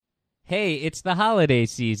hey, it's the holiday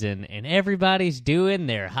season, and everybody's doing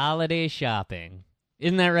their holiday shopping.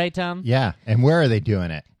 Isn't that right, Tom? Yeah, and where are they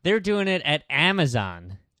doing it? They're doing it at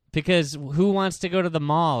Amazon, because who wants to go to the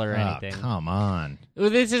mall or anything? Oh, come on. Well,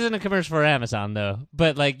 this isn't a commercial for Amazon, though.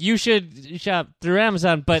 But, like, you should shop through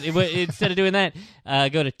Amazon, but instead of doing that,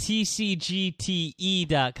 go to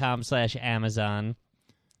tcgte.com/Amazon.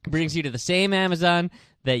 Brings you to the same Amazon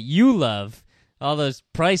that you love. All those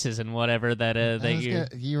prices and whatever that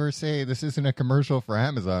you were saying this isn't a commercial for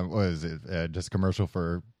Amazon. Was it just commercial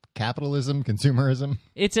for capitalism, consumerism?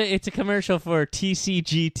 It's a commercial for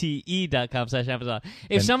tcgte.com/Amazon.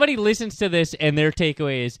 If somebody listens to this and their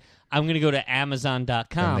takeaway is, I'm going to go to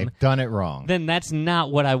Amazon.com, and they've done it wrong. Then that's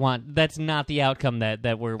not what I want. That's not the outcome that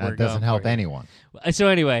we're going for. That doesn't help anyone. So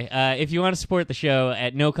anyway, if you want to support the show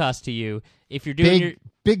at no cost to you, if you're doing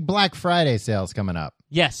big Black Friday sales coming up.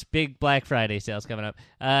 Yes, big Black Friday sales coming up.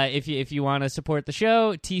 If you want to support the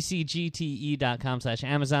show,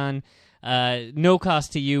 tcgte.com/Amazon. No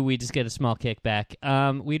cost to you. We just get a small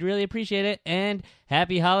kickback. We'd really appreciate it. And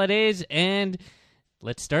happy holidays. And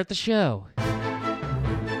let's start the show.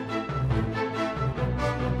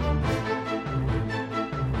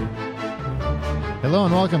 Hello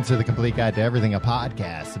and welcome to The Complete Guide to Everything, a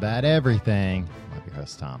podcast about everything. I'm your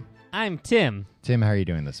host, Tom. I'm Tim. Tim, how are you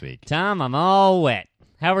doing this week? Tom, I'm all wet.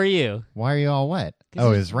 How are you? Why are you all wet?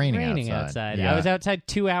 Oh, it's raining outside. Yeah. I was outside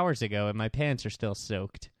 2 hours ago, and my pants are still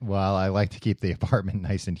soaked. Well, I like to keep the apartment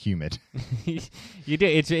nice and humid. You do.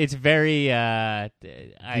 It's very.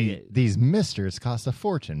 These misters cost a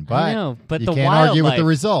fortune, but I know, but you the can't wildlife, argue with the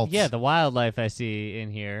results. Yeah, the wildlife I see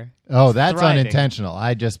in here. Oh, that's thriving. unintentional.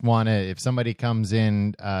 I just want to. If somebody comes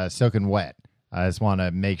in soaking wet, I just want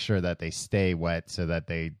to make sure that they stay wet so that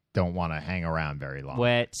they don't want to hang around very long.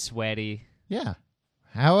 Wet, sweaty. Yeah.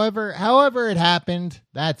 However it happened,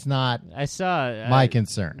 that's not I saw my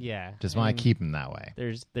concern. Yeah. Just want to keep them that way.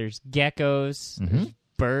 There's geckos, there's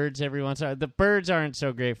birds every once in a while. The birds aren't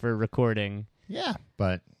so great for recording. Yeah,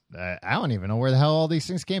 but I don't even know where the hell all these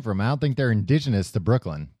things came from. I don't think they're indigenous to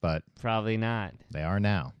Brooklyn, but probably not. They are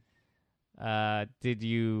now. Did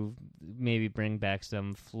you maybe bring back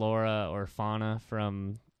some flora or fauna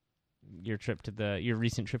from your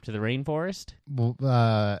recent trip to the rainforest? Well,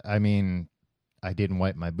 I mean, I didn't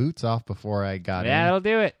wipe my boots off before I got in. That'll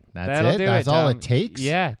do it. That's it? That's all it takes?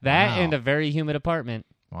 Yeah, that Wow. and a very humid apartment.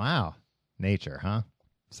 Wow. Nature, huh?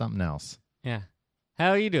 Something else. Yeah. How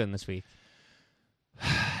are you doing this week?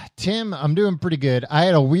 Tim, I'm doing pretty good. I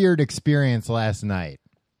had a weird experience last night.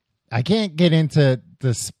 I can't get into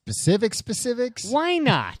the specifics. Why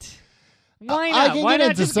not? Why I not? can Why get not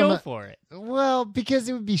into just some- go for it? Well, because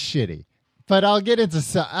it would be shitty. But I'll get into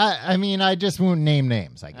some. I mean, I just won't name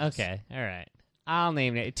names, I guess. Okay, all right. I'll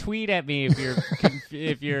name it. Tweet at me if you're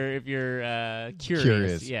if you're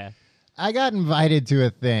curious. Yeah. I got invited to a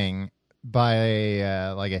thing by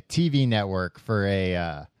a TV network for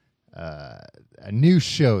a new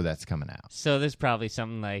show that's coming out. So there's probably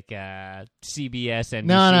something like CBS and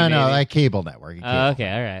No, maybe. like cable network.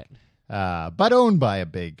 Okay, all right. But owned by a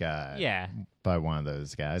big yeah, by one of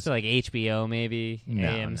those guys. so like HBO maybe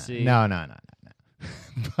AMC. No.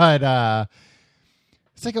 But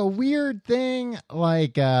it's like a weird thing.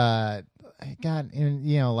 Like I got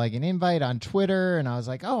like an invite on Twitter, and I was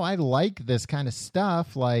like, oh, I like this kind of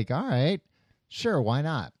stuff. Like, all right, sure, why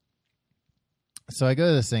not? So I go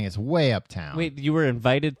to this thing. It's way uptown. Wait, you were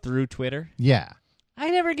invited through Twitter? Yeah.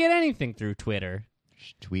 I never get anything through Twitter. You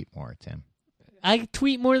should tweet more, Tim. I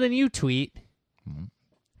tweet more than you tweet.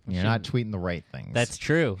 You're not tweeting the right things. That's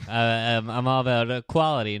true. I'm all about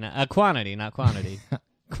quality, quantity, not quantity.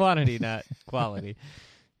 Quantity, not quality.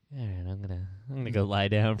 All right, I'm gonna go lie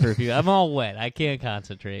down for a few. I'm all wet. I can't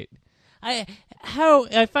concentrate. I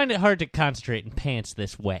find it hard to concentrate in pants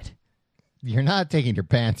this wet. You're not taking your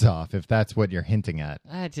pants off, if that's what you're hinting at.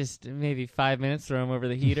 I just maybe 5 minutes, throw them over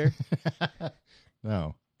the heater.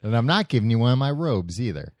 No, and I'm not giving you one of my robes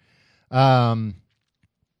either. So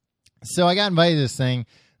I got invited to this thing.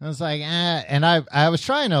 I was like, and I was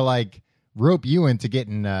trying to like rope you into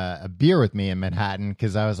getting a beer with me in Manhattan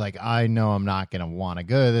because I was like, I know I'm not going to want to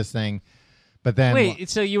go to this thing. But then wait,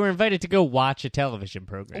 so you were invited to go watch a television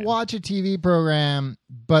program? Watch a TV program,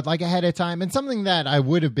 but like ahead of time, and something that I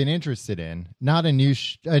would have been interested in. Not a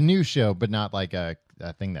new show, but not like a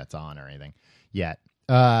thing that's on or anything yet.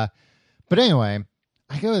 But anyway,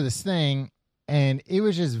 I go to this thing, and it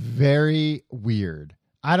was just very weird.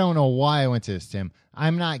 I don't know why I went to this, Tim.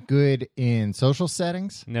 I'm not good in social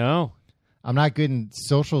settings. No. I'm not good in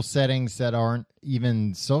social settings that aren't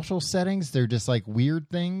even social settings. They're just like weird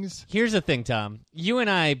things. Here's the thing, Tom. You and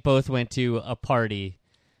I both went to a party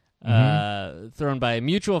thrown by a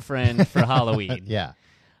mutual friend for Halloween. Yeah.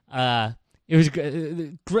 It was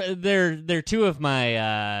they're two of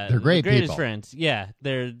my they're great greatest people. friends. Yeah,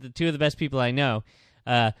 they're the two of the best people I know.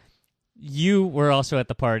 You were also at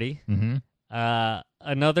the party. Mm-hmm.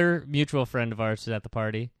 Another mutual friend of ours was at the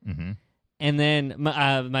party. Mm-hmm. And then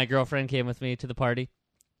my girlfriend came with me to the party.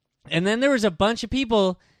 And then there was a bunch of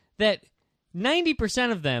people that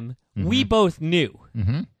 90% of them we both knew.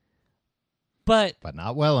 Mm-hmm. But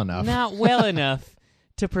not well enough. Not well enough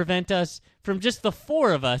to prevent us from just the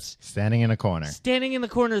four of us standing in a corner. Standing in the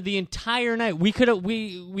corner the entire night. We could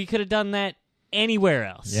have done that anywhere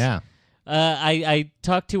else. Yeah. I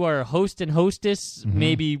talked to our host and hostess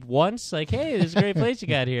maybe once, like, hey, this is a great place you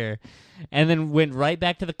got here. And then went right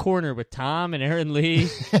back to the corner with Tom and Aaron Lee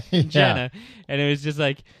and Jenna. And it was just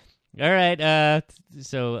like, all right,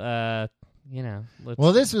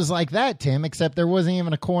 well, this was like that, Tim, except there wasn't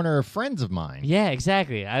even a corner of friends of mine. Yeah,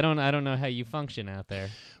 exactly. I don't know how you function out there.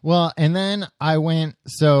 Well, and then I went,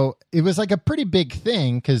 so it was like a pretty big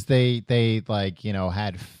thing because they like,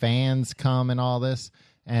 had fans come and all this.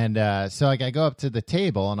 And so like I go up to the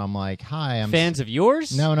table and I'm like, hi. I'm fans of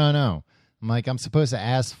yours? No. I'm like, I'm supposed to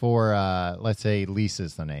ask for, let's say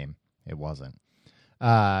Lisa's the name. It wasn't.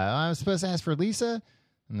 I was supposed to ask for Lisa.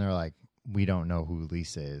 And they're like, we don't know who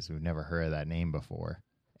Lisa is. We've never heard of that name before.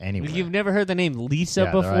 Anyway. You've never heard the name Lisa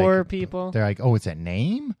before, like, people? They're like, oh, it's a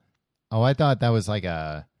name? Oh, I thought that was like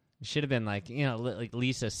a... It should have been like, like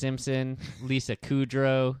Lisa Simpson, Lisa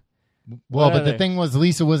Kudrow. Well, but the thing was,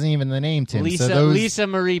 Lisa wasn't even the name, Tim. Lisa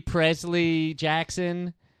Marie Presley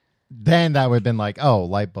Jackson. Then that would have been like, oh,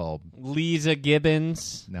 light bulb. Lisa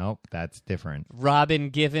Gibbons. Nope, that's different. Robin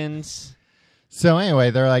Givens. So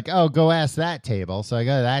anyway, they're like, oh, go ask that table. So I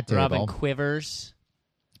go to that table. Robin Quivers.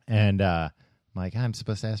 And I'm like, I'm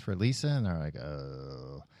supposed to ask for Lisa? And they're like,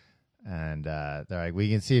 oh. And they're like, we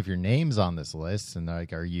can see if your name's on this list. And they're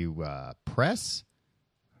like, are you press?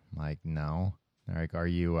 I'm like, no. They're like, are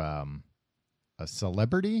you a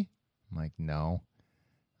celebrity? I'm like, no.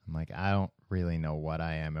 I'm like, I don't really know what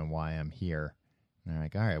I am and why I'm here. And they're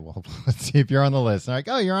like, all right, well, let's see if you're on the list. And they're like,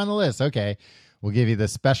 oh, you're on the list. Okay. We'll give you the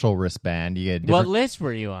special wristband. You get What list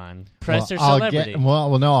were you on? Press or celebrity?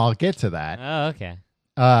 Well, no, I'll get to that. Oh, okay.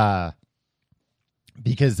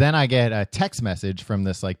 Because then I get a text message from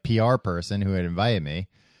this like PR person who had invited me,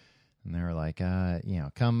 and they were like,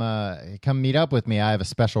 come meet up with me. I have a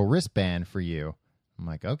special wristband for you. I'm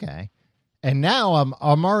like, okay. And now I'm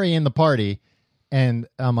already in the party, and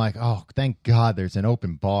I'm like, oh, thank God there's an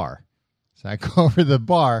open bar. So I go over to the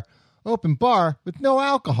bar, open bar with no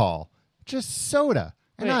alcohol, just soda.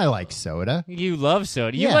 And I like soda. You love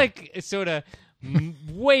soda. You Yeah. like soda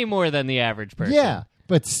way more than the average person. Yeah,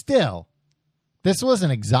 but still. This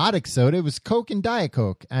wasn't exotic soda. It was Coke and Diet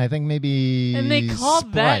Coke. And I think maybe And they called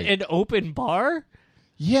Sprite. that an open bar?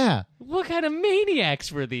 Yeah. What kind of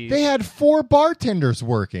maniacs were these? They had 4 bartenders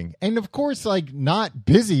working. And of course, like, not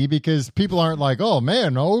busy because people aren't like, oh,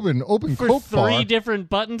 man, open For Coke 3 bar. different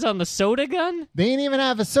buttons on the soda gun? They didn't even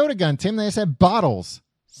have a soda gun, Tim. They just had bottles.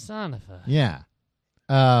 Son of a... Yeah.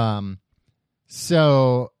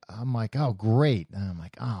 So I'm like, oh, great. And I'm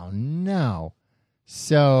like, oh, no.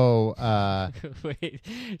 So, Wait.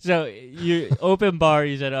 So, you open bar,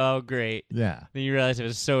 you said, oh, great. yeah. Then you realized it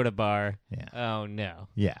was a soda bar. Yeah. Oh, no.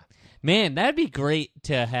 Yeah. Man, that'd be great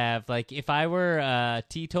to have. Like, if I were a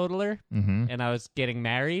teetotaler and I was getting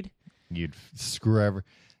married. You'd screw every...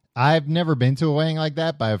 I've never been to a wedding like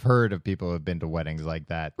that, but I've heard of people who have been to weddings like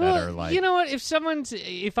that are like... You know what?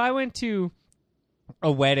 If I went to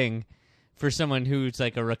a wedding for someone who's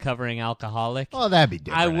like a recovering alcoholic, Oh, that'd be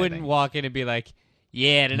different. I wouldn't walk in and be like,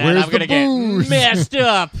 yeah, tonight Where's I'm going to the get booze?" messed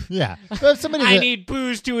up. Yeah. But if I need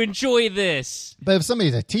booze to enjoy this. But if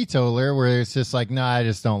somebody's a teetotaler where it's just like, no, I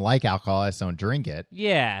just don't like alcohol, I just don't drink it,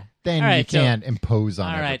 Yeah. then All right, you can't impose on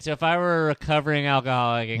All everybody. right, so if I were a recovering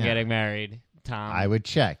alcoholic and Yeah. getting married, Tom. I would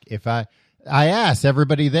check. If I asked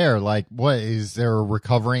everybody there, like, what, is there a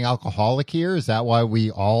recovering alcoholic here? Is that why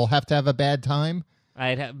we all have to have a bad time?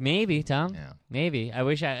 Maybe, Tom. Yeah. Maybe. I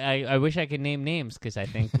wish I could name names because I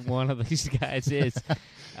think one of these guys is.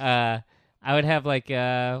 I would have like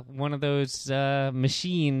one of those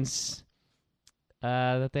machines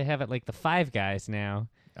that they have at like the Five Guys now.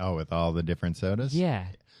 Oh, with all the different sodas? Yeah,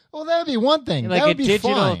 Well, that would be one thing. like that a would be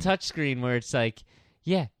digital fine. touchscreen where it's like,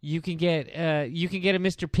 yeah, you can get a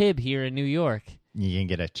Mr. Pibb here in New York. You can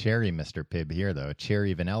get a cherry Mr. Pibb here, though. A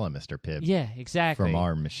cherry vanilla Mr. Pibb. Yeah, exactly. From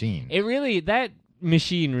our machine. That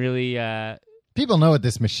machine really. People know what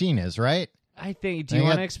this machine is, right? I think. Do you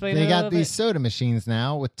want to explain? They it a got little these bit? soda machines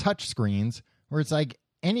now with touch screens where it's like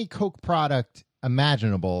any Coke product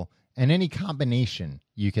imaginable and any combination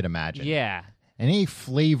you could imagine. Yeah. Any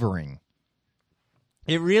flavoring.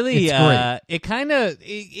 It really, It's great. it kind of,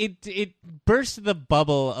 it bursts the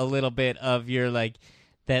bubble a little bit of your, like,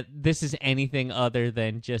 that this is anything other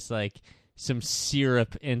than just, like, some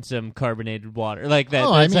syrup and some carbonated water. Like that.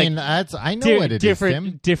 Oh, I mean, I know what it is,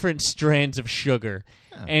 Tim. Different strands of sugar.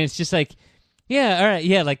 Yeah. And it's just like, yeah, all right,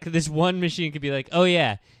 yeah, like this one machine could be like, oh,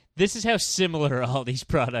 yeah, this is how similar all these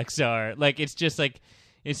products are. Like, it's just like,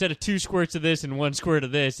 instead of 2 squirts of this and 1 squirt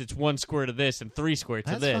of this, it's 1 squirt of this and 3 squirts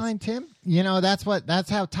of this. That's fine, Tim. You know, that's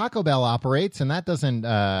how Taco Bell operates, and that doesn't...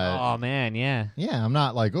 oh, man, yeah. Yeah, I'm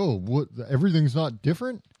not like, everything's not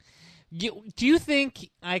different? Do you think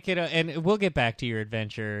I could... and we'll get back to your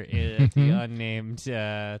adventure at the unnamed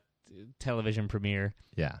television premiere.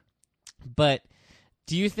 Yeah. But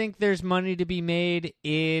do you think there's money to be made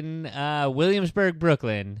in Williamsburg,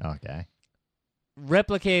 Brooklyn, Okay.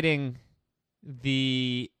 replicating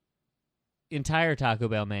the entire Taco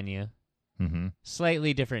Bell menu,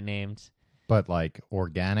 slightly different names, but like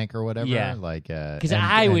organic or whatever? Yeah. Like, because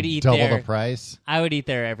I would eat double there. the price? I would eat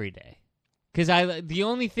there every day. Because the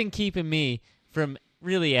only thing keeping me from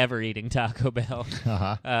really ever eating Taco Bell,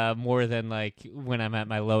 more than like when I'm at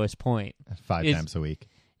my lowest point, 5 times a week,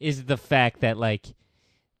 is the fact that like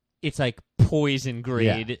it's like poison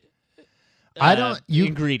grade.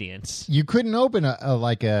 Ingredients. You couldn't open an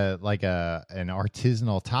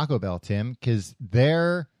artisanal Taco Bell, Tim, because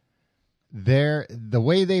the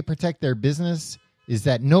way they protect their business is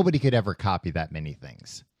that nobody could ever copy that many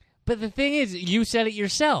things. But the thing is, you said it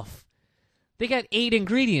yourself. They got 8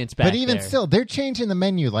 ingredients back there. But even still, they're changing the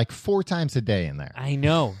menu like 4 times a day in there. I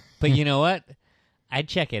know. But you know what? I'd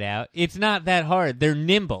check it out. It's not that hard. They're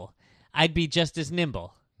nimble. I'd be just as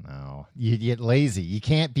nimble. No, you get lazy. You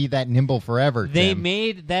can't be that nimble forever, Tim. They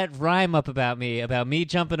made that rhyme up about me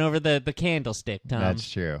jumping over the candlestick, Tom. That's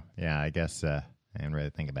true. Yeah, I guess I didn't really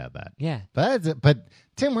think about that. Yeah. But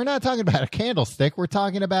Tim, we're not talking about a candlestick. We're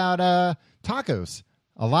talking about tacos.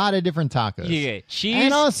 A lot of different tacos. Yeah, cheese,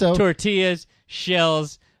 and also tortillas,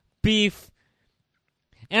 shells, beef.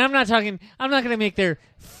 And I'm not going to make their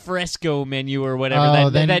fresco menu or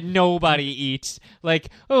whatever that nobody eats. Like,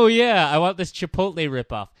 oh yeah, I want this Chipotle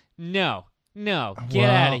ripoff. No, get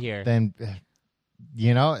out of here. Then,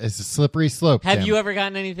 it's a slippery slope. Have Tim. you ever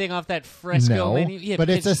gotten anything off that fresco menu? Yeah, but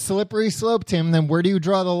it's a slippery slope, Tim. Then where do you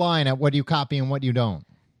draw the line at what you copy and what you don't?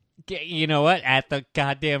 You know what? At the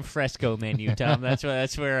goddamn fresco menu, Tom. That's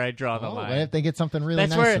where I draw the line. What if they get something really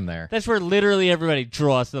nice in there? That's where literally everybody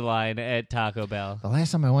draws the line at Taco Bell. The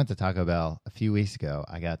last time I went to Taco Bell a few weeks ago,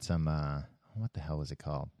 I got some. What the hell was it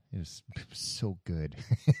called? It was so good.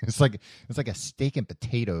 It's like a steak and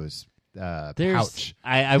potatoes pouch.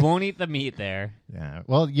 I won't eat the meat there. Yeah.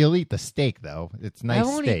 Well, you'll eat the steak though. It's nice. I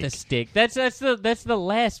won't eat the steak. That's the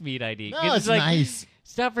last meat I'd eat. No, it's like, nice.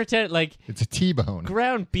 Stop pretending like it's a T-bone.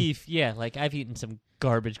 Ground beef, yeah. Like I've eaten some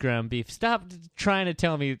garbage ground beef. Stop trying to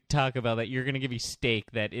tell me, Taco Bell, that you're going to give me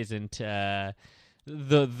steak that isn't the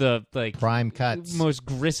like prime cuts, most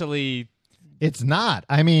gristly. It's not.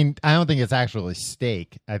 I mean, I don't think it's actually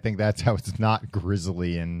steak. I think that's how it's not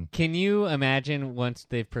grizzly and. Can you imagine once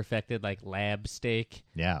they've perfected like lab steak?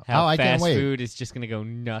 Yeah. How I can't fast wait. food is just going to go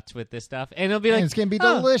nuts with this stuff, and it'll be like it's going to be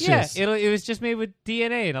delicious. Yeah, it was just made with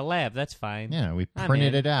DNA in a lab. That's fine. Yeah, we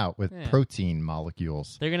printed it out with protein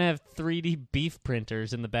molecules. They're going to have 3D beef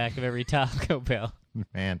printers in the back of every Taco Bell.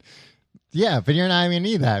 Man. Yeah, but you're not even going to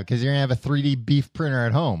need that because you're going to have a 3D beef printer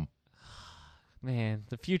at home. Man,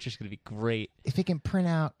 the future's going to be great. If it can print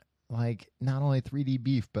out, like, not only 3D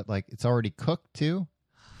beef, but, like, it's already cooked, too.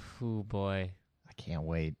 Oh, boy. I can't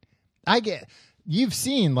wait. You've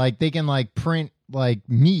seen, like, they can, like, print, like,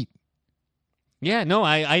 meat. Yeah, no,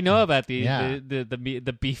 I know about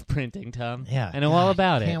the beef printing, Tom. Yeah. I know all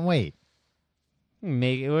about it. Can't wait.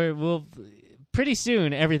 We'll pretty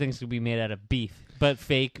soon, everything's going to be made out of beef, but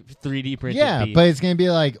fake 3D printed beef. Yeah, but it's going to be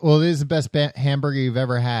like, well, this is the best hamburger you've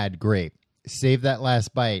ever had. Great. Save that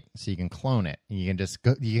last bite so you can clone it. You can just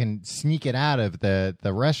you can sneak it out of the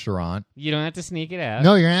restaurant. You don't have to sneak it out.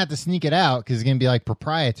 No, you're going to have to sneak it out because it's going to be like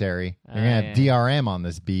proprietary. You're going to have DRM on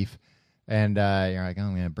this beef. And you're like,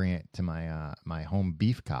 I'm going to bring it to my my home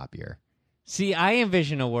beef copier. See, I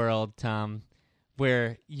envision a world, Tom,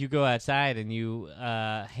 where you go outside and you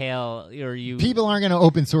hail or you... People aren't going to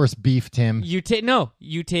open source beef, Tim. You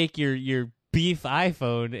take your beef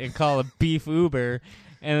iPhone and call a beef Uber.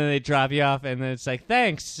 And then they drop you off, and then it's like,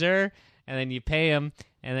 thanks, sir. And then you pay them,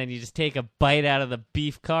 and then you just take a bite out of the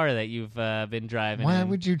beef car that you've been driving. Why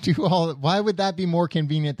would you do all? Why would that be more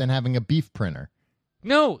convenient than having a beef printer?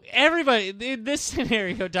 No, everybody in this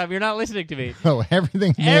scenario, Tom, you're not listening to me. Oh,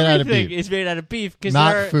 everything is made out of beef. Is made out of beef.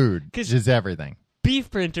 Not food, just everything. beef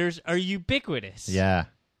printers are ubiquitous. Yeah.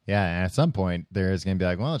 Yeah, and at some point, there's going to be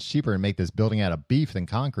like, well, it's cheaper to make this building out of beef than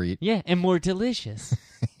concrete. Yeah, and more delicious.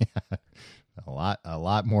 Yeah. A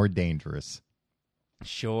lot more dangerous.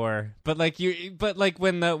 Sure, but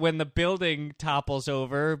when the building topples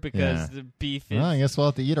over because the beef is. Well, I guess we'll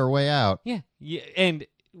have to eat our way out. Yeah. And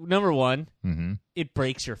number one, Mm-hmm. it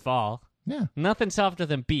breaks your fall. Yeah, Nothing softer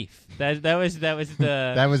than beef. That was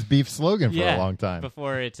the that was beef's slogan for a long time.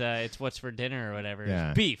 Before it's what's for dinner or whatever. Yeah.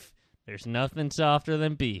 It's beef. There's nothing softer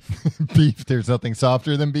than beef. Beef. There's nothing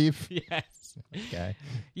softer than beef. Yes. Okay.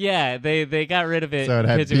 Yeah, they got rid of it So it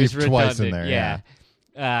had because it was beef twice redundant. in there.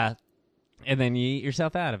 Yeah. And then you eat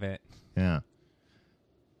yourself out of it. Yeah.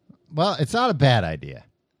 Well, it's not a bad idea.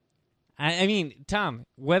 I mean, Tom,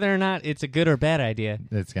 whether or not it's a good or bad idea,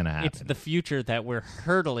 It's gonna happen. it's the future that we're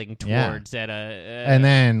hurtling towards at and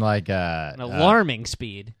then like an alarming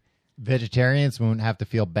speed. vegetarians won't have to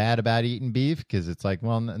feel bad about eating beef because it's like,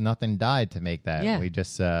 well, nothing died to make that. Yeah. We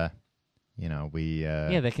just, Yeah,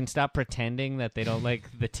 they can stop pretending that they don't like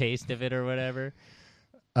the taste of it or whatever.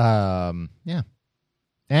 Yeah.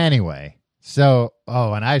 Anyway, so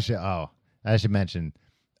I should mention,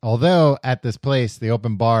 although at this place the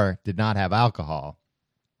open bar did not have alcohol,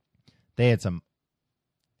 they had some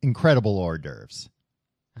incredible hors d'oeuvres.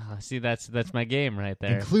 Oh, see, that's my game right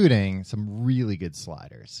there. Including some really good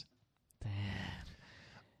sliders.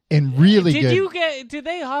 And really good. Did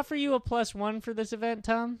they offer you a +1 for this event,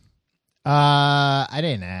 Tom? I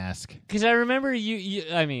didn't ask. Because I remember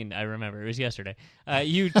I remember it was yesterday.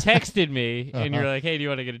 You texted me and you're like, "Hey, do you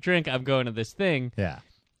want to get a drink? I'm going to this thing." Yeah.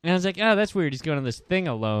 And I was like, "Oh, that's weird. He's going to this thing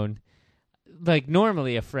alone." Like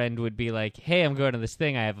normally, a friend would be like, "Hey, I'm going to this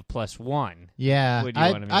thing. I have a +1." Yeah, Would you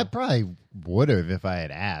want to I probably would have if I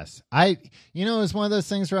had asked. It was one of those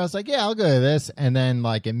things where I was like, "Yeah, I'll go to this," and then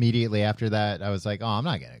like immediately after that, I was like, "Oh, I'm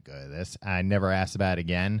not gonna go to this." I never asked about it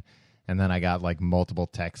again, and then I got like multiple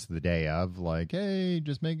texts the day of, like, "Hey,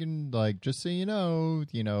 just so you know,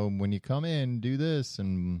 when you come in, do this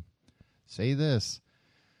and say this."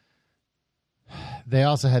 They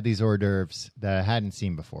also had these hors d'oeuvres that I hadn't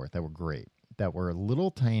seen before that were great. That were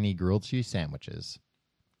little tiny grilled cheese sandwiches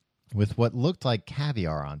with what looked like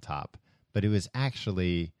caviar on top, but it was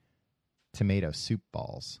actually tomato soup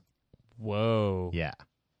balls. Whoa. Yeah.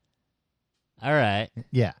 All right.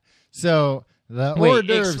 Yeah. So the hors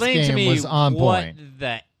d'oeuvres explain to game me was on point. what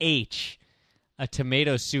the H a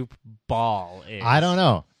tomato soup ball is. I don't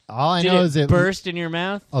know. All I Did know it is it burst in your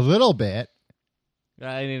mouth? a little bit.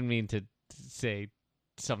 I didn't mean to say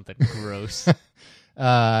something gross.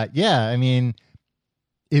 Yeah, I mean,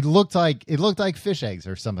 it looked like fish eggs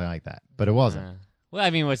or something like that, but it wasn't. Well, I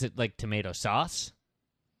mean, was it like tomato sauce?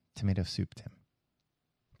 Tomato soup, Tim.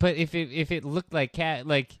 But if it looked like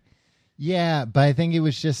Yeah, but I think it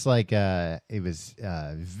was just like it was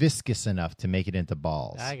viscous enough to make it into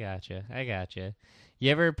balls. I gotcha. You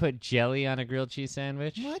ever put jelly on a grilled cheese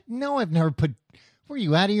sandwich? What? No, I've never put. Were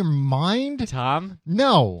you out of your mind? Tom?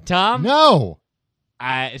 No. Tom? No.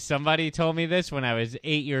 Somebody told me this when I was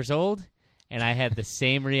 8 years old, and I had the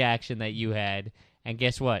same reaction that you had. And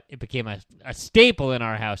guess what? It became a staple in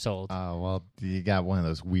our household. Oh, well, you got one of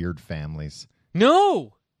those weird families.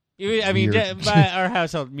 No! Weird. By our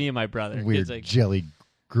household, me and my brother. Weird It's like, jelly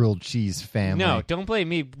grilled cheese family. no, don't blame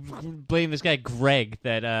me. Blame this guy, Greg,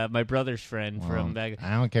 that my brother's friend from back.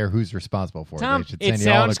 I don't care who's responsible for Tom, it. They should it send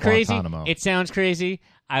you all sounds to crazy. Guantanamo. It sounds crazy.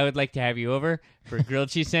 I would like to have you over for a grilled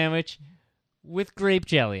cheese sandwich with grape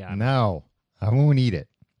jelly on it. No, I won't eat it.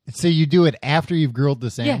 So you do it after you've grilled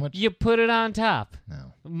the sandwich? Yeah, you put it on top.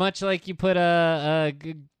 No. Much like you put a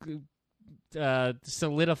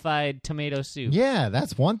solidified tomato soup. Yeah,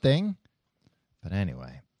 that's one thing. But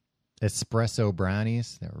anyway, espresso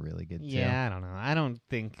brownies, they were really good too. Yeah, I don't know. I don't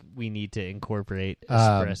think we need to incorporate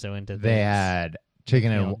espresso into this. They had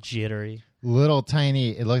chicken and jittery. little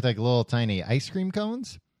tiny, it looked like little tiny ice cream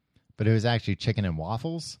cones, but it was actually chicken and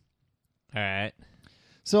waffles. All right.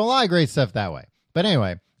 So a lot of great stuff that way. But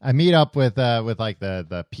anyway, I meet up with like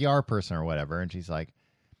the PR person or whatever, and she's like,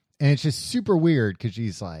 and it's just super weird because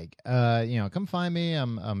she's like, come find me.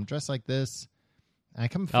 I'm dressed like this. And I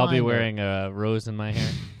come find I'll be her. wearing a rose in my hair.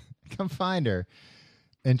 Come find her,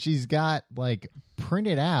 and she's got like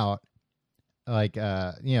printed out like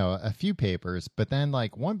a few papers, but then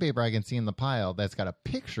like one paper I can see in the pile that's got a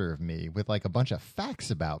picture of me with like a bunch of facts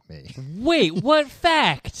about me. Wait, what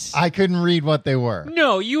facts? I couldn't read what they were.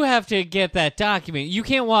 No, you have to get that document. You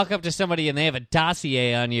can't walk up to somebody and they have a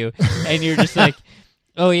dossier on you, and you're just like,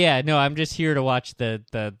 "Oh yeah, no, I'm just here to watch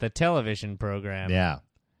the television program." Yeah.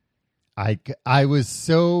 I was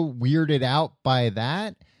so weirded out by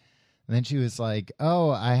that And then she was like, "Oh,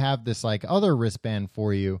 I have this like other wristband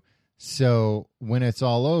for you. So when it's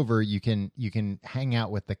all over, you can hang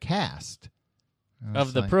out with the cast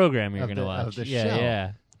of the program you're going to watch. Of the yeah, show.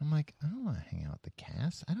 Yeah. I'm like, I don't want to hang out with the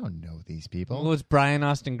cast. I don't know these people. Well, was Brian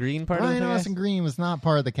Austin Green part of the cast? Brian Austin Green was not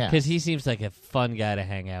part of the cast. Because he seems like a fun guy to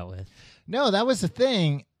hang out with. No, that was the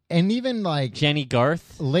thing. And even like Jenny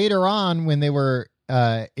Garth? Later on when they were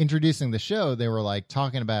introducing the show, they were like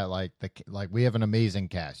talking about like we have an amazing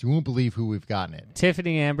cast. You won't believe who we've gotten it.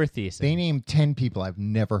 Tiffany Amber Thiessen. They named 10 people I've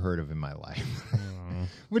never heard of in my life.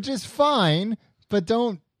 Which is fine, but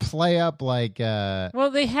don't play up like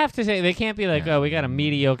well, they have to say, they can't be like, oh, we got a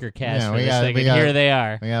mediocre cast for this thing, and here they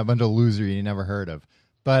are. We got a bunch of losers you never heard of.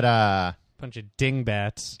 But bunch of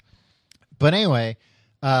dingbats. But anyway,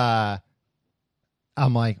 I'm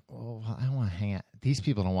like, oh, I don't want to hang out. These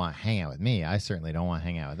people don't want to hang out with me. I certainly don't want to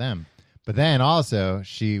hang out with them. But then also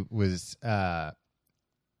she was that's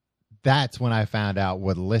when I found out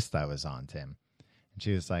what list I was on, Tim. And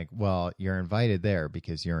she was like, well, you're invited there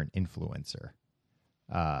because you're an influencer.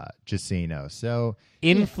 Just so you know. So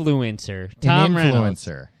influencer. Tom Reynolds.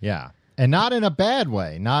 Influencer, yeah. And not in a bad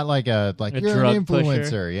way. Not like you're an influencer,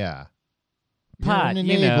 pusher. Yeah. Pot, you're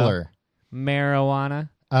an enabler. Marijuana.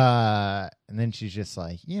 And then she's just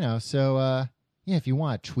like, so if you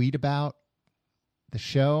want to tweet about the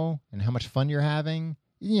show and how much fun you're having,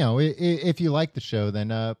 if you like the show, then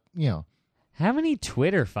How many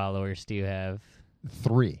Twitter followers do you have?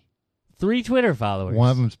 3. 3 Twitter followers.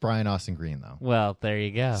 One of them's Brian Austin Green, though. Well, there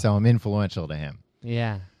you go. So I'm influential to him.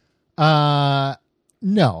 Yeah.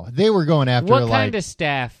 No, they were going after what kind of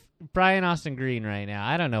staff? Brian Austin Green right now.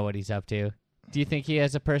 I don't know what he's up to. Do you think he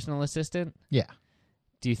has a personal assistant? Yeah.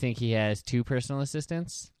 Do you think he has 2 personal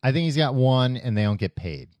assistants? I think he's got 1, and they don't get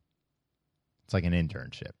paid. It's like an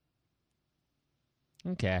internship.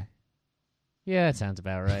 Okay. Yeah, that sounds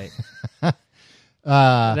about right.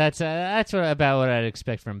 That's about what I'd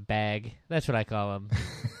expect from Bag. That's what I call him.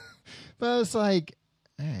 But it's like,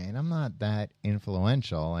 all right, I'm not that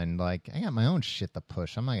influential, and like I got my own shit to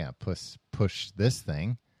push. I'm not gonna push this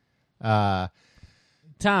thing.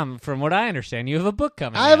 Tom, from what I understand, you have a book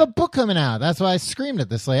coming out. I have a book coming out. That's why I screamed at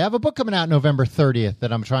this lady. I have a book coming out November 30th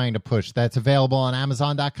that I'm trying to push. That's available on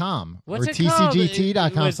Amazon.com. What's or it called?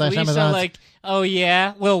 TCGT.com/Amazon. Like, oh,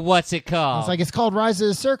 yeah? Well, what's it called? It's called Rise of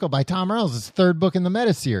the Circle by Tom Reynolds. It's the 3rd book in the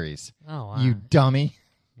meta series. Oh, wow. You dummy.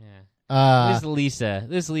 Yeah.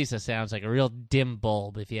 This Lisa sounds like a real dim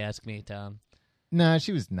bulb, if you ask me, Tom. No,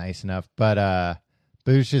 she was nice enough, but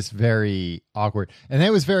it was just very awkward. And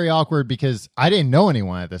it was very awkward because I didn't know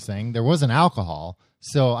anyone at this thing. There wasn't alcohol,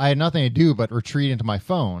 so I had nothing to do but retreat into my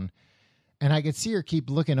phone. And I could see her keep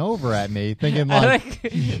looking over at me, thinking I like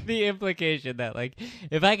the implication that, like,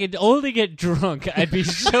 if I could only get drunk, I'd be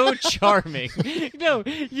so charming. No,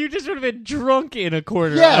 you just would have been drunk in a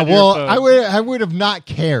corner. Yeah, on well, your phone. I would have not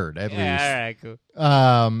cared at least. All right, cool.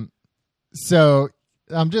 So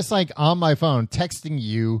I'm just like on my phone, texting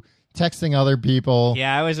you, texting other people.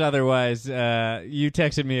 Yeah, I was otherwise. You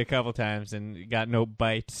texted me a couple times and got no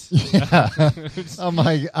bites. Yeah. I'm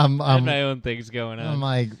like, I had my own things going on. I'm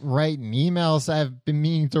like writing emails I've been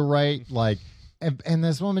meaning to write, like, and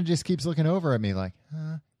this woman just keeps looking over at me like,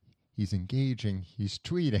 he's engaging, he's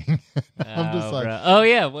tweeting. I'm just like, bro. Oh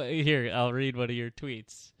yeah, well, here I'll read one of your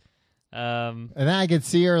tweets. And then I could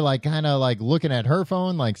see her like kind of like looking at her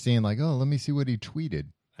phone, like seeing like, oh, let me see what he tweeted.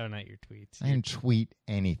 Oh, not your tweets. I didn't tweet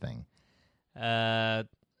anything. So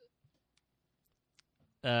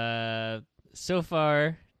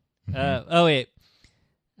far, they're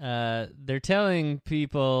telling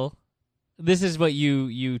people. This is what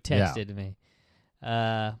you texted me.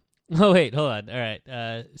 Oh wait, hold on. All right,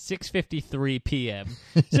 6:53 p.m.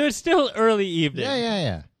 So it's still early evening.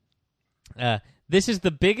 Yeah. This is the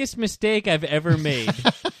biggest mistake I've ever made.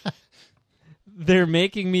 They're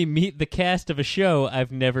making me meet the cast of a show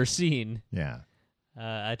I've never seen. Yeah.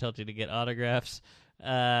 I told you to get autographs.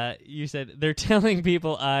 You said they're telling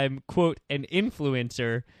people I'm, quote, an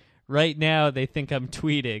influencer. Right now they think I'm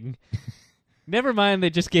tweeting. Never mind, they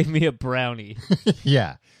just gave me a brownie.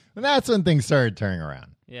 Yeah. And that's when things started turning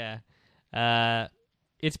around. Yeah.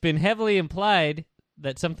 It's been heavily implied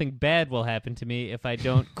that something bad will happen to me if I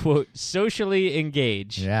don't, quote, socially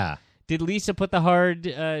engage. Yeah. Did Lisa put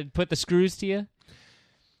the screws to you?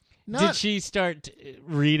 Did she start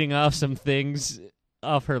reading off some things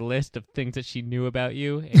off her list of things that she knew about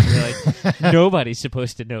you? And you're like, nobody's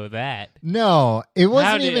supposed to know that. No, it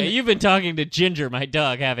wasn't even... You've been talking to Ginger, my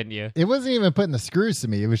dog, haven't you? It wasn't even putting the screws to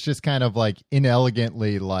me. It was just kind of like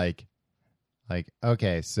inelegantly like,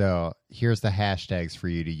 okay, so here's the hashtags for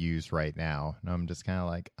you to use right now. And I'm just kind of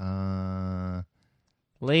like,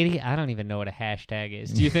 Lady, I don't even know what a hashtag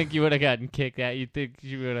is. Do you think you would have gotten kicked out? You think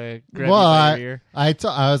you would have grabbed Well, me by your ear? I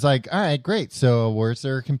was like, all right, great. So where's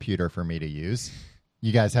there a computer for me to use?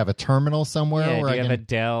 You guys have a terminal somewhere? Yeah, where do you I have can... a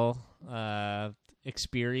Dell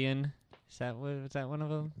Experian? Is that one of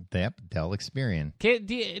them? Yep, Dell Experian.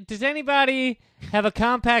 Does anybody have a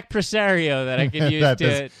compact Presario that I can use that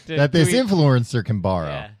this influencer can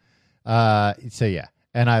borrow? Yeah. So yeah,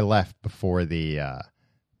 and I left before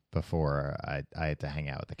before I had to hang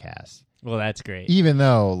out with the cast. Well, that's great. Even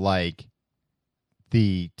though like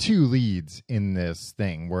the two leads in this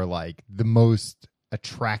thing were like the most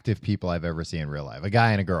attractive people I've ever seen in real life, a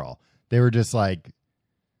guy and a girl. They were just like,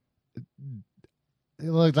 they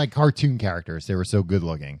looked like cartoon characters. They were so good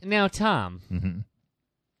looking. Now, Tom,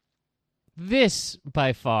 this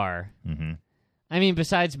by far, I mean,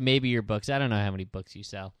 besides maybe your books, I don't know how many books you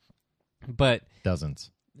sell, but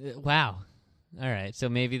dozens. Wow. All right, so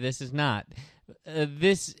maybe this is not.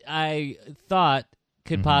 This, I thought,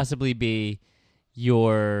 could possibly be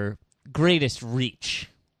your greatest reach.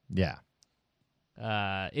 Yeah.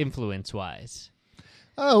 Influence-wise.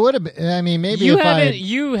 Oh, what a! I mean, maybe you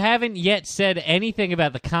haven't yet said anything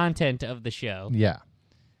about the content of the show. Yeah.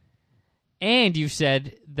 And you've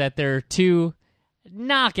said that there are two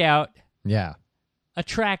knockout,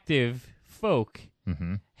 attractive folk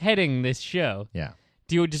heading this show. Yeah.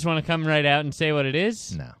 Do you just want to come right out and say what it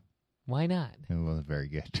is? No. Why not? It wasn't very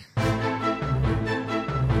good.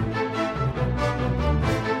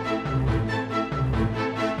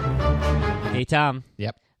 Hey, Tom.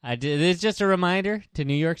 Yep. This is just a reminder to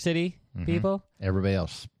New York City people. Everybody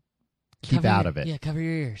else, keep out of it. Yeah, cover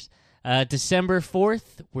your ears. December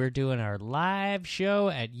 4th, we're doing our live show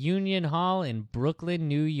at Union Hall in Brooklyn,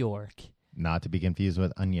 New York. Not to be confused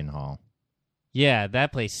with Onion Hall. Yeah,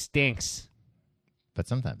 that place stinks. But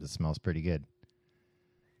sometimes it smells pretty good.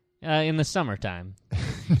 In the summertime.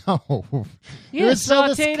 No. Yeah,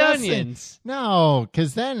 sauteed onions. No,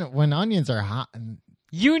 because then when onions are hot.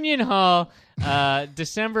 Union Hall,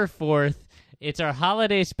 December 4th. It's our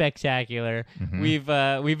holiday spectacular. We've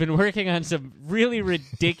been working on some really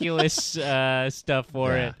ridiculous stuff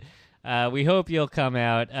for it. We hope you'll come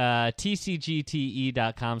out.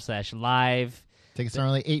 tcgte.com/live. Tickets are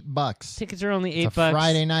only $8. Tickets are only $8. It's a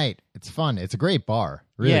Friday night. It's fun. It's a great bar.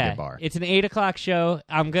 Really good bar. It's an 8:00 show.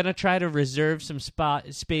 I'm gonna try to reserve some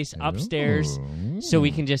space upstairs so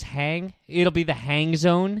we can just hang. It'll be the hang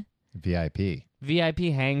zone. VIP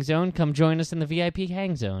hang zone. Come join us in the VIP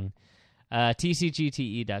hang zone.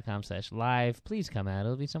 tcgte.com/live. Please come out.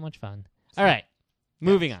 It'll be so much fun. All right.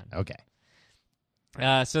 Moving on. Okay.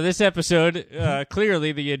 So this episode,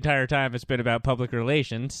 clearly the entire time it's been about public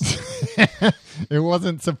relations. It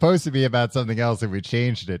wasn't supposed to be about something else, and we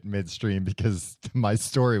changed it midstream because my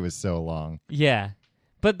story was so long. Yeah.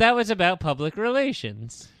 But that was about public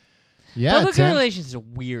relations. Yeah, public relations is a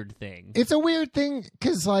weird thing. It's a weird thing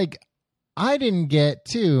because, like, I didn't get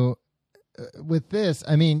to with this.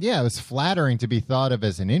 I mean, yeah, it was flattering to be thought of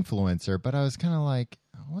as an influencer, but I was kind of like,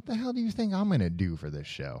 what the hell do you think I'm going to do for this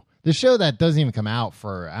show? The show that doesn't even come out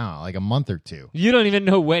for, I don't know, like a month or two. You don't even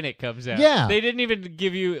know when it comes out. Yeah. They didn't even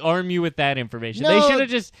arm you with that information. No. They should have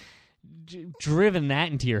just driven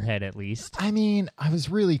that into your head at least. I mean, I was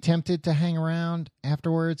really tempted to hang around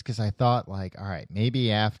afterwards because I thought, like, all right,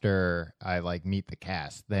 maybe after I, like, meet the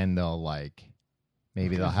cast, then they'll, like,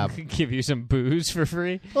 maybe they'll have... give you some booze for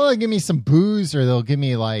free? Well, they'll give me some booze, or they'll give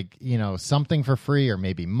me, like, you know, something for free, or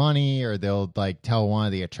maybe money, or they'll, like, tell one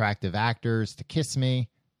of the attractive actors to kiss me.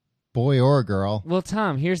 Boy or girl. Well,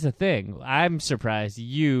 Tom, here's the thing. I'm surprised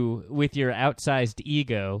you, with your outsized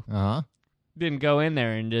ego, didn't go in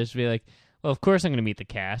there and just be like, well, of course I'm going to meet the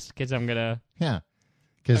cast, because I'm going to... Yeah.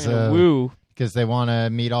 Woo. Because they want to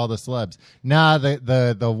meet all the celebs. Nah,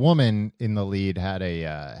 the woman in the lead had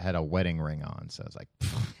a wedding ring on, so I was like...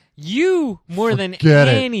 You, more than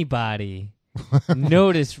anybody,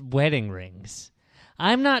 notice wedding rings.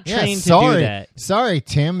 I'm not trained to do that. Sorry,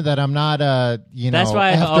 Tim, that I'm not, that's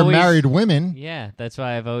why after married women. Yeah, that's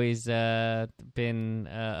why I've always been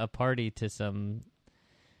a party to some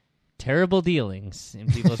terrible dealings in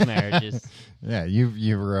people's marriages. Yeah,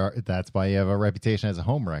 that's why you have a reputation as a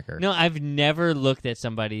homewrecker. No, I've never looked at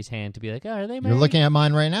somebody's hand to be like, oh, are they married? You're looking at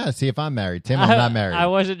mine right now to see if I'm married. Tim, I'm not married. I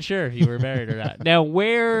wasn't sure if you were married or not. Now,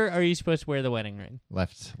 where are you supposed to wear the wedding ring?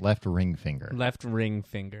 Left ring finger. Left ring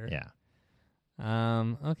finger. Yeah.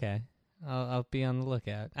 Okay. I'll be on the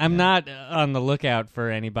lookout. I'm not on the lookout for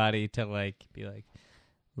anybody to like be like,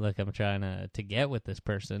 look, I'm trying to get with this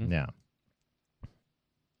person. Yeah.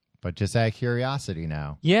 But just out of curiosity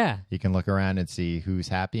now. Yeah. You can look around and see who's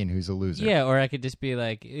happy and who's a loser. Yeah, or I could just be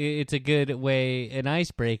like, it's a good way, an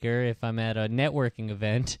icebreaker if I'm at a networking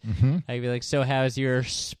event. Mm-hmm. I could be like, so how's your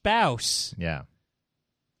spouse? Yeah.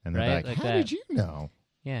 And they're Right? like, Like how that. did you know?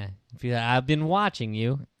 Yeah. Be like, I've been watching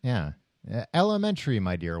you. Yeah. Elementary,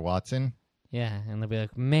 my dear Watson. Yeah, and they'll be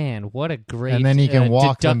like, man, what a great And then you can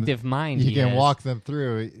walk deductive mind You he can has. walk them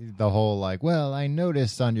through the whole like, well, I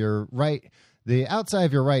noticed on your right, the outside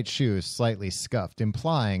of your right shoe is slightly scuffed,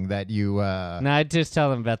 implying that you, No, I'd just tell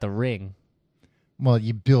them about the ring. well,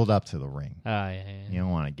 you build up to the ring. Oh, yeah. You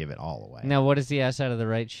don't want to give it all away. Now, what is the outside of the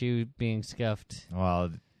right shoe being scuffed?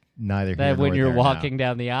 Well, neither here That nor when you're there walking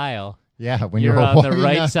down the aisle, now. Yeah, when you're on walking the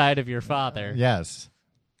right down- side of your father. Yes.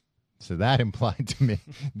 So that implied to me,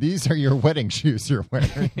 these are your wedding shoes you're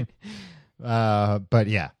wearing. But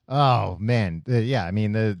yeah. Oh, man. Yeah, I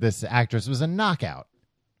mean, this actress was a knockout,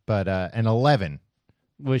 but an 11.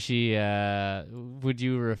 Was she, would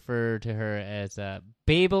you refer to her as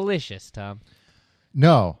Babelicious, Tom?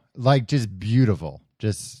 No, like just beautiful.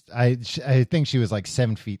 Just, I think she was like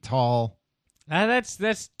 7 feet tall.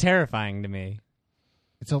 That's terrifying to me.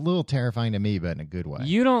 It's a little terrifying to me, but in a good way.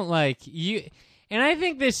 You don't like, and I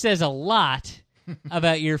think this says a lot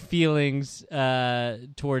about your feelings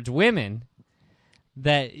towards women,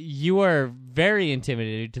 that you are very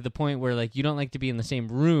intimidated to the point where like you don't like to be in the same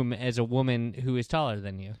room as a woman who is taller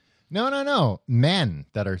than you. No. Men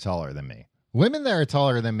that are taller than me. Women that are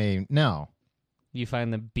taller than me, no. You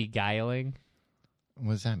find them beguiling?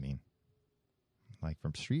 What does that mean? Like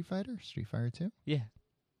from Street Fighter? Street Fighter 2? Yeah.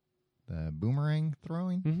 The boomerang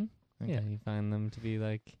throwing? Mm-hmm. Okay. Yeah, you find them to be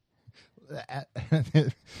like...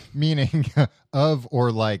 Meaning of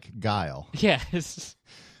or like guile. Yes.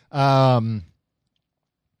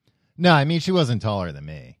 No, I mean, she wasn't taller than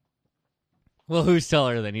me. Well, who's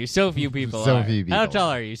taller than you? So few people So are. few people How tall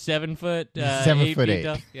are you? 7 foot? 7 foot 8.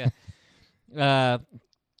 Tall? Yeah.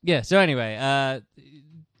 Yeah, so anyway,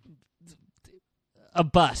 a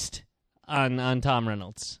bust on Tom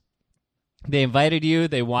Reynolds. They invited you.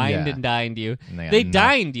 They wined Yeah. and dined you. And got They knocked-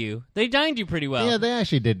 dined you. They dined you pretty well. Yeah, they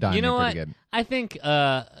actually did dine You know me what? pretty good. I think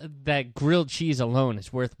that grilled cheese alone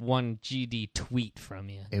is worth one GD tweet from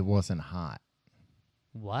you. It wasn't hot.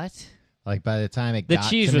 What? Like by the time it The got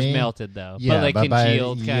cheese to was me, melted though, Yeah, but like but by-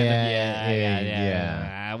 congealed kind of.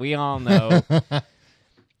 Yeah. We all know.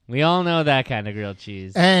 We all know that kind of grilled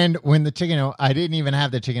cheese. And when the chicken, I didn't even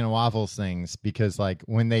have the chicken and waffles things because, like,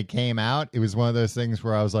 when they came out, it was one of those things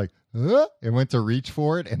where I was like, and went to reach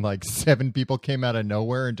for it, and like 7 people came out of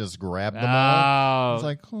nowhere and just grabbed them all. I was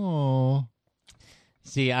like, oh.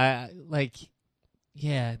 See,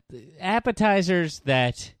 appetizers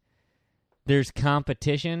that there's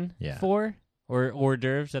competition Yeah. for, or hors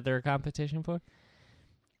d'oeuvres that there are competition for,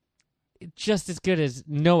 just as good as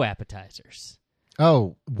no appetizers.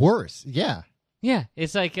 Oh, worse. Yeah. Yeah,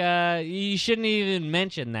 it's like you shouldn't even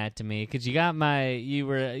mention that to me because you had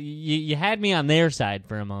me on their side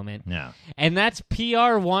for a moment. Yeah. And that's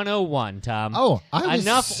PR 101, Tom. Oh, I was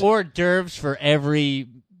Enough hors d'oeuvres for every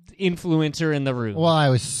influencer in the room. Well, I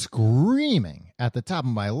was screaming at the top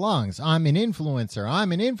of my lungs, I'm an influencer.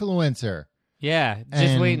 I'm an influencer. Yeah, just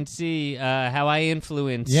And- wait and see how I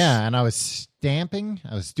influence. Yeah, and I was stamping.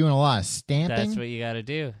 I was doing a lot of stamping. That's what you got to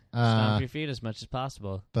do. Stomp your feet as much as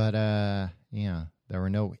possible. But, yeah, there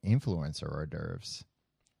were no influencer hors d'oeuvres.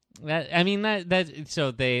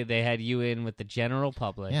 So they had you in with the general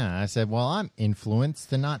public. Yeah, I said, well, I'm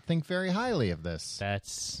influenced to not think very highly of this.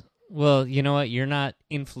 Well, you know what? You're not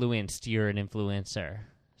influenced. You're an influencer.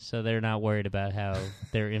 So they're not worried about how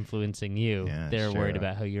they're influencing you. Yeah, They're sure. worried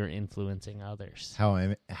about how you're influencing others.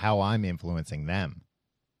 How I'm influencing them.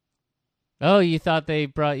 Oh, you thought they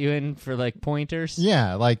brought you in for like pointers?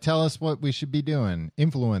 Yeah, like tell us what we should be doing.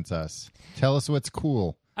 Influence us. Tell us what's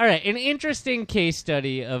cool. All right, an interesting case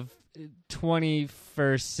study of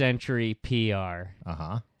 21st century PR.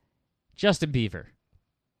 Uh-huh. Justin Beaver.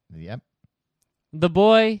 Yep. The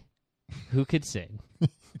boy who could sing.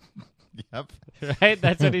 Yep. Right?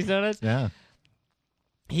 That's what he's known as? Yeah.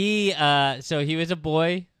 He was a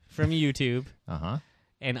boy from YouTube, Uh-huh.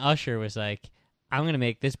 and Usher was like, I'm going to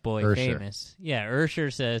make this boy Ursher. famous. Yeah,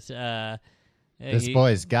 Ursher says... This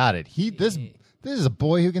boy's got it. This is a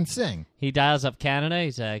boy who can sing. He dials up Canada.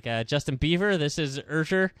 He's like, Justin Beaver, this is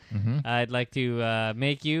Ursher. Mm-hmm. I'd like to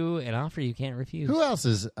make you an offer you can't refuse. Who else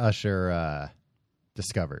has Usher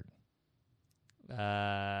discovered?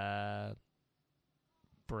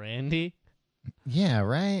 Brandy? Yeah,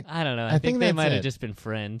 right? I don't know. I I think think they that's might have it. just been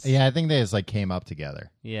friends. Yeah, I think they just like came up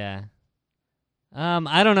together. Yeah.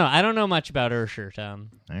 I don't know. I don't know much about Ursher, Tom.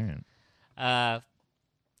 All right.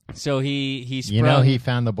 So he sprung, he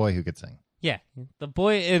found the boy who could sing. Yeah, the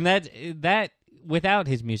boy, and that without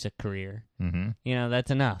his music career,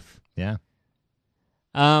 that's enough. Yeah.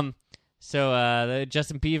 So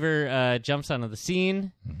Justin Beaver jumps onto the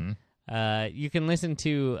scene. You can listen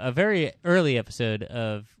to a very early episode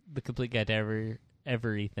of The Complete Guide to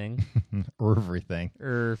Everything.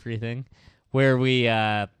 Everything. Where we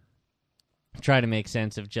try to make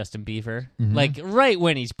sense of Justin Beaver. Like, right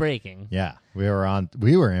when he's breaking. Yeah. We were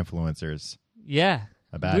influencers. Yeah.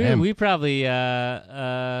 About him. We probably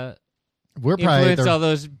we're probably influenced all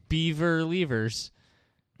those Beaver levers.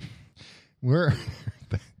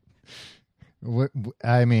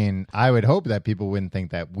 I mean, I would hope that people wouldn't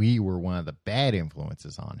think that we were one of the bad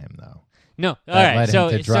influences on him, though. No. All right. So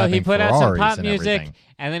he put out some pop music, everything.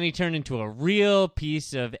 And then he turned into a real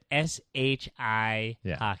piece of SHI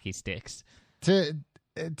hockey sticks. To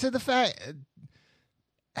the fact,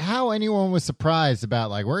 how anyone was surprised about,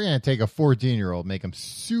 like, we're going to take a 14-year-old, make him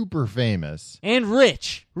super famous. And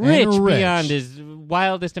rich beyond his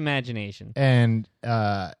wildest imagination. And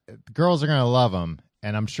girls are going to love him.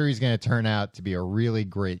 And I'm sure he's going to turn out to be a really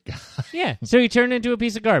great guy. Yeah. So he turned into a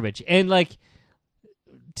piece of garbage. And, like,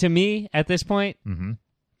 to me, at this point,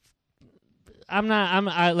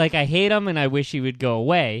 I hate him and I wish he would go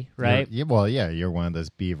away, right? You're one of those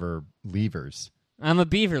Beaver levers. I'm a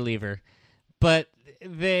Beaver lever. But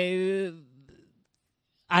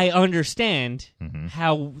I understand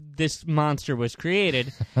how this monster was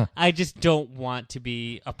created. I just don't want to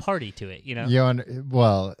be a party to it,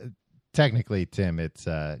 Well, technically, Tim, it's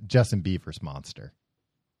Justin Beaver's monster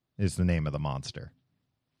is the name of the monster.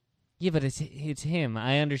 Yeah, but it's him.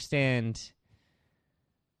 I understand.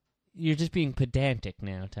 You're just being pedantic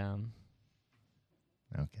now, Tom.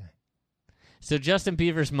 Okay. So Justin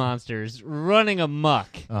Beaver's monster's running amok.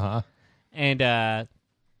 And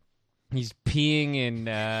he's peeing in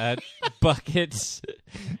buckets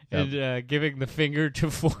and giving the finger to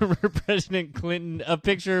former President Clinton. A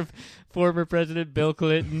picture of former President Bill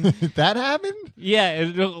Clinton. That happened?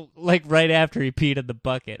 Yeah, like right after he peed in the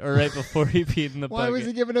bucket, or right before he peed in the bucket. Why was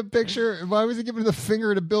he giving a picture? Why was he giving the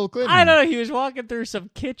finger to Bill Clinton? I don't know. He was walking through some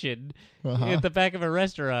kitchen at the back of a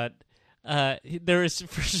restaurant. There is,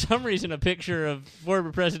 for some reason, a picture of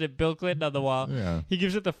former President Bill Clinton on the wall. Yeah. He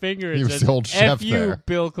gives it the finger and He was says, the old chef F you, there.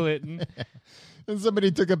 Bill Clinton. And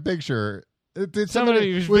somebody took a picture. Was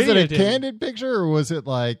it a candid picture, or was it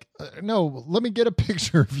like, no, let me get a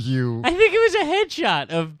picture of you? I think it was a headshot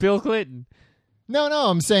of Bill Clinton. No,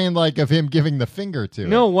 I'm saying like of him giving the finger to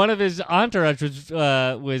No, it. one of his entourage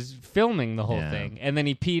was filming the whole thing, and then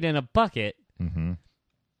he peed in a bucket.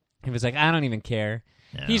 He was like, I don't even care.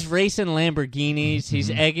 Yeah. He's racing Lamborghinis. He's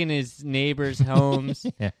egging his neighbors' homes.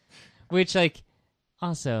 Which, like,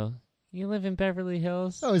 also, you live in Beverly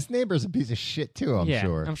Hills? Oh, his neighbor's a piece of shit, too, I'm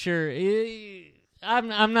sure. I'm sure.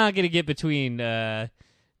 I'm not going to get between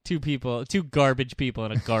two garbage people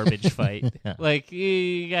in a garbage fight. Like,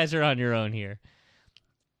 you guys are on your own here.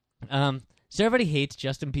 So everybody hates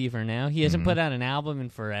Justin Beaver now. He hasn't put out an album in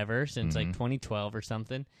forever, since, like, 2012 or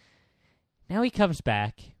something. Now he comes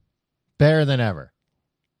back. Better than ever.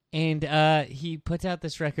 And he puts out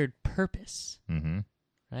this record, Purpose,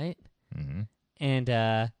 right?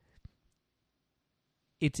 And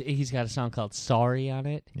he's got a song called Sorry on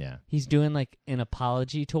it. Yeah. He's doing, like, an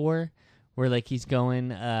apology tour where, like, he's going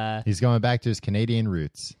back to his Canadian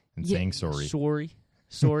roots and saying sorry.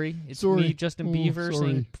 Sorry. It's me, Justin Beaver,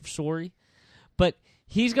 saying sorry. But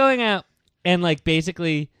he's going out and, like,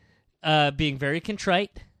 basically being very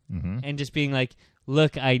contrite and just being like,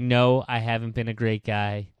 look, I know I haven't been a great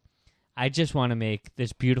guy. I just want to make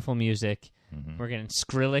this beautiful music. We're getting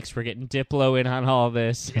Skrillex. We're getting Diplo in on all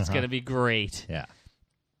this. It's going to be great. Yeah.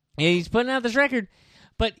 And he's putting out this record.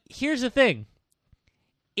 But here's the thing.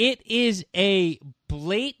 It is a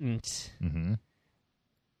blatant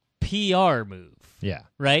PR move. Yeah.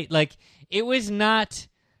 Right? Like, it was not...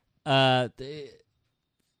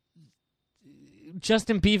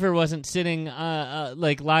 Justin Beaver wasn't sitting,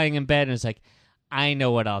 like, lying in bed and was like, I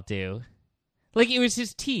know what I'll do. Like, it was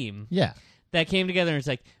his team. Yeah. That came together and it's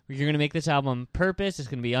like, you're going to make this album Purpose. It's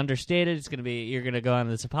going to be understated. You're going to go on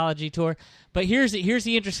this apology tour. But here's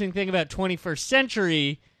the interesting thing about 21st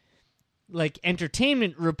century, like,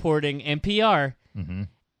 entertainment reporting and PR.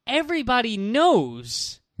 Everybody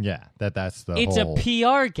knows. Yeah, that's the it's whole...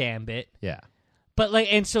 a PR gambit. Yeah. But, like,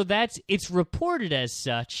 and so it's reported as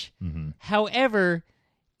such. However,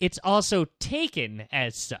 it's also taken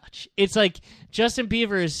as such. It's like Justin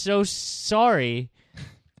Beaver is so sorry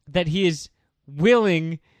that he is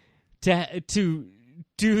willing to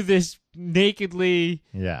do this nakedly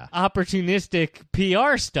opportunistic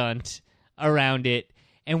PR stunt around it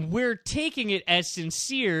and we're taking it as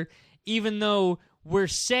sincere, even though we're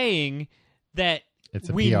saying that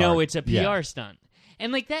we know it's a PR stunt.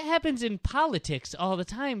 And like that happens in politics all the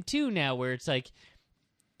time too now, where it's like,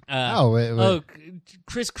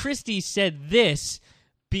 Chris Christie said this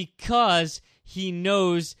because he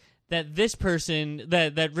knows that this person,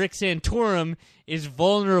 that Rick Santorum is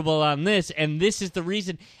vulnerable on this, and this is the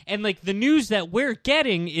reason. And like the news that we're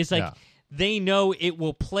getting is like they know it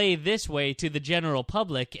will play this way to the general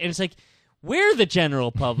public, and it's like we're the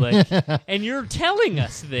general public, and you're telling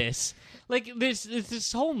us this. Like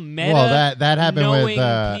this whole meta, that happened knowing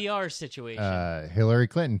with PR situation. Hillary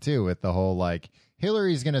Clinton too, with the whole like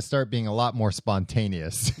Hillary's going to start being a lot more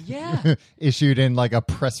spontaneous. Yeah, issued in like a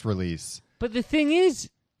press release. But the thing is,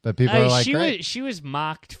 but people are like, she was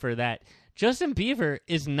mocked for that. Justin Beaver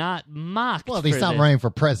is not mocked. Well, he's not running for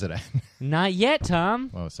president. Not yet, Tom.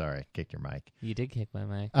 Oh, sorry, kick your mic. You did kick my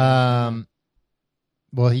mic.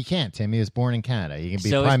 Well, he can't, Tim. He was born in Canada. He can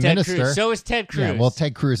be prime minister. Cruz. So is Ted Cruz. Yeah, well,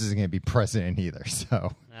 Ted Cruz isn't going to be president either.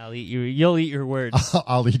 So you'll eat your words.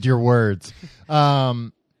 I'll eat your words.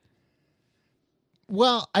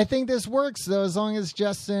 Well, I think this works though, as long as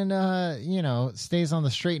Justin, stays on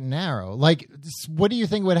the straight and narrow. Like, what do you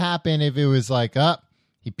think would happen if it was like,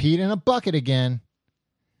 he peed in a bucket again?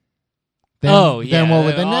 Then, then what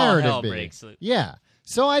would the narrative be? Yeah.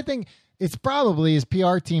 So I think it's probably his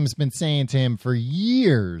PR team's been saying to him for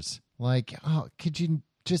years, like, oh, could you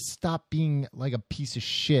just stop being like a piece of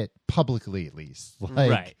shit publicly at least?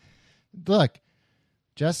 Like, right. Look,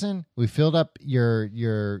 Justin, we filled up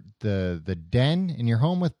the den in your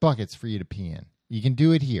home with buckets for you to pee in. You can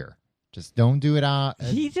do it here. Just don't do it out.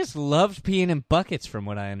 He just loved peeing in buckets, from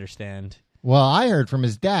what I understand. Well, I heard from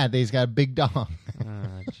his dad that he's got a big dong.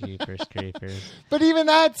 Oh, jeepers creepers. But even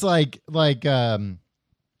that's like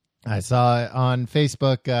I saw on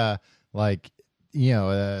Facebook, a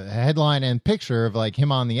headline and picture of like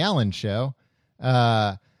him on the Ellen show.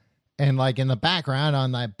 And like in the background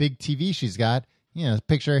on that big TV she's got, a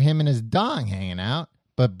picture of him and his dong hanging out,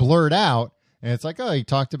 but blurred out. And it's like, oh, he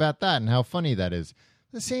talked about that and how funny that is.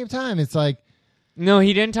 At the same time, it's like, no,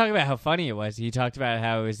 he didn't talk about how funny it was. He talked about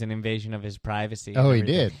how it was an invasion of his privacy. Oh, he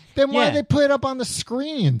did. Then why did they put it up on the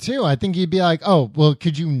screen, too? I think he'd be like, oh, well,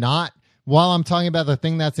 could you not, while I'm talking about the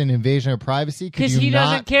thing that's an invasion of privacy, because he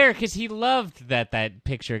doesn't care, because he loved that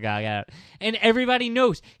picture got out. And everybody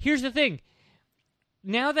knows. Here's the thing.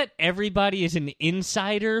 Now that everybody is an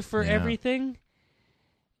insider for everything,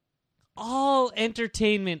 all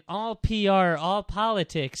entertainment, all PR, all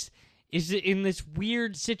politics is in this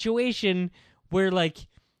weird situation where, like,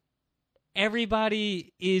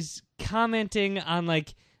 everybody is commenting on,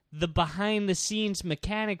 like, the behind-the-scenes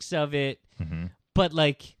mechanics of it, but,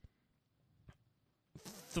 like,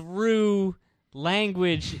 through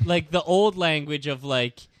language, like, the old language of,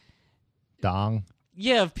 like... Dong?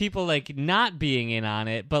 Yeah, of people, like, not being in on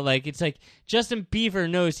it, but, like, it's like, Justin Beaver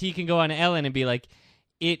knows he can go on Ellen and be like,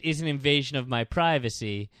 it is an invasion of my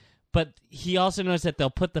privacy. But he also knows that they'll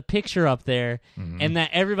put the picture up there and that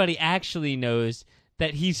everybody actually knows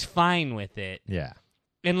that he's fine with it. Yeah.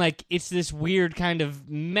 And, like, it's this weird kind of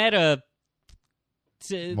meta...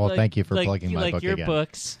 thank you for plugging my book your again.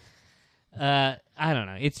 Books. I don't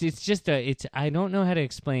know. It's just I don't know how to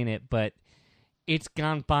explain it, but it's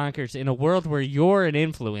gone bonkers in a world where you're an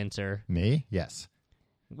influencer. Me? Yes.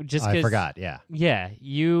 I forgot, yeah. Yeah,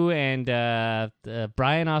 you and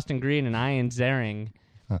Brian Austin Green and Ian Zering...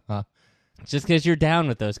 Just because you're down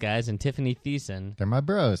with those guys and Tiffany Thiessen. They're my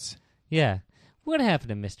bros. Yeah. What happened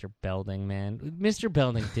to Mr. Belding, man? Mr.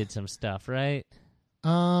 Belding did some stuff, right?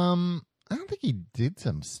 I don't think he did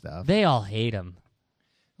some stuff. They all hate him.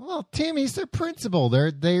 Well, Tim, he's their principal.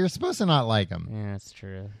 They're supposed to not like him. Yeah, that's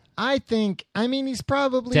true. He's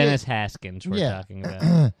probably... Dennis Haskins we're talking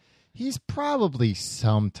about. He's probably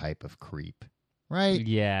some type of creep, right?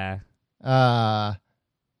 Yeah. I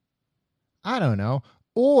don't know.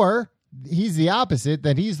 Or he's the opposite,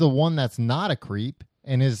 that he's the one that's not a creep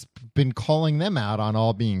and has been calling them out on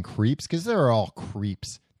all being creeps, because they're all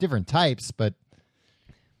creeps. Different types, but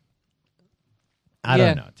I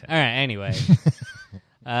don't know, Tim. All right, anyway.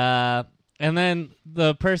 And then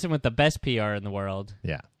the person with the best PR in the world.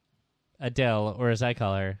 Yeah. Adele, or as I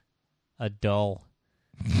call her, Adele.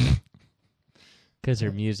 Because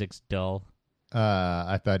her music's dull.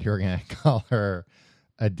 I thought you were going to call her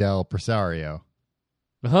Adele Presario.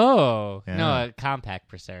 Oh, yeah. No, a compact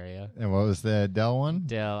Presario. And what was the Adele one?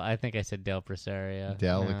 Del, I think I said Del Presario.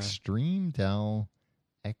 Del Extreme, Del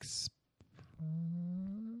X.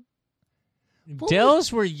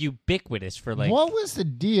 Dells were ubiquitous for like... What was the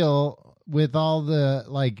deal with all the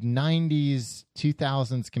like 90s,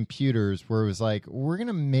 2000s computers where it was like, we're going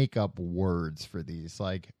to make up words for these.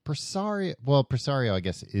 Like presario. Well, presario, I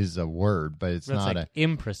guess, is a word, but it's not like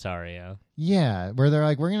impresario. Yeah, where they're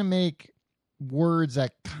like, we're going to make words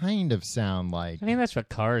that kind of sound like. I mean, that's what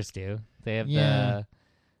cars do. They have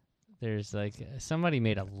there's like, somebody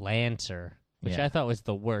made a Lancer, which I thought was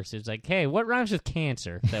the worst. It's like, hey, what rhymes with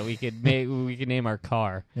cancer that we could name our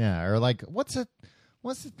car? Yeah, or like, what's the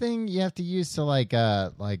thing you have to use to like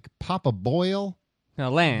pop a boil? No,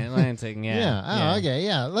 Lansing, yeah. Yeah. Oh, okay.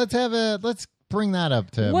 Yeah. Let's bring that up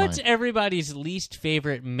to. What's everybody's least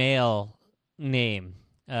favorite male name?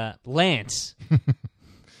 Lance.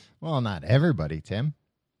 Well, not everybody, Tim.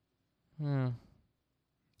 Oh.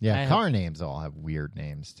 Yeah, car names all have weird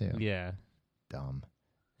names too. Yeah. Dumb.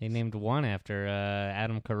 They named one after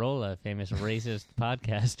Adam Carolla, famous racist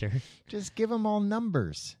podcaster. Just give them all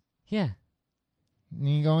numbers. Yeah. And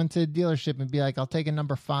you go into a dealership and be like, I'll take a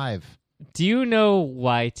number 5. Do you know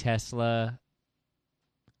why Tesla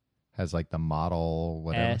has like the Model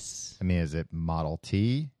whatever? S? I mean, is it Model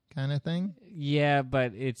T kind of thing? Yeah,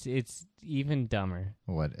 but it's even dumber.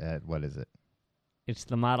 What is it? It's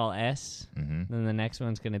the Model S. Mm-hmm. Then the next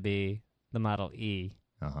one's going to be the Model E.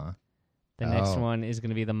 Uh-huh. The next one is going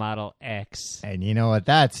to be the Model X. And you know what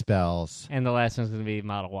that spells? And the last one's going to be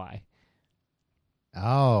Model Y.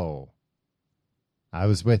 Oh. I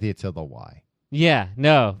was with you till the Y. Yeah,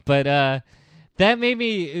 no, but that made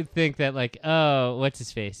me think that, like, oh, what's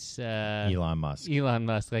his face? Elon Musk. Elon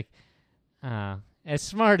Musk. Like, as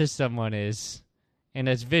smart as someone is, and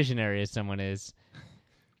as visionary as someone is,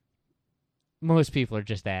 most people are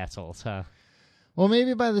just assholes, huh? Well,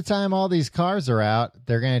 maybe by the time all these cars are out,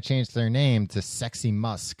 they're going to change their name to Sexy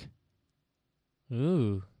Musk.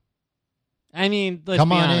 Ooh. I mean, let's Come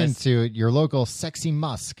be on honest. into your local Sexy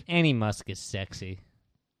Musk. Any Musk is sexy.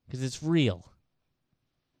 Because it's real.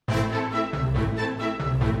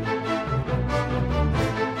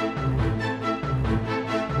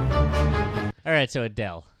 All right, so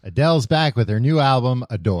Adele. Adele's back with her new album,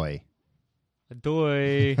 Adoy.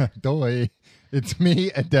 Adoy. Adoy. It's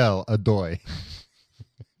me, Adele, Adoy.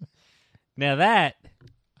 Now that,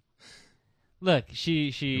 look,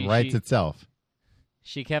 she writes itself.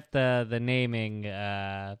 She kept the naming.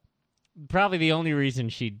 Probably the only reason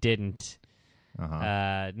she didn't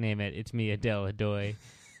name it "It's Me, Adele, Adoy"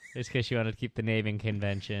 is because she wanted to keep the naming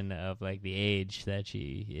convention of like the age that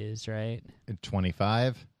she is, right?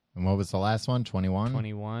 25. And what was the last one? 21?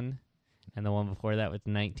 21. And the one before that was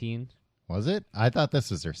 19. Was it? I thought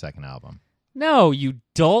this was her second album. No, you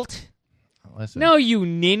dolt. Listen. No, you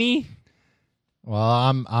ninny. Well,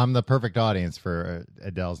 I'm the perfect audience for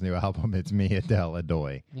Adele's new album. It's me, Adele,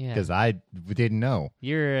 Adoy. Yeah. Because I didn't know.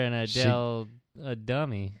 You're an Adele a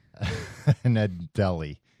dummy. An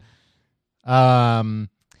Adele.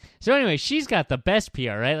 So anyway, she's got the best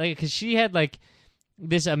PR, right? Like, because she had like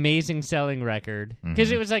this amazing selling record.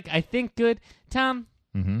 Because it was like, I think good. Tom,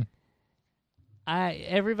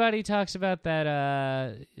 everybody talks about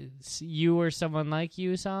that "You or Someone Like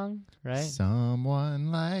You" song, right?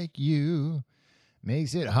 Someone like you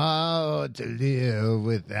makes it hard to live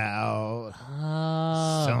without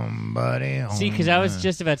somebody. See, because I was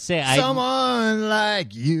just about to say, someone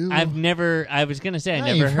like you. I was going to say, I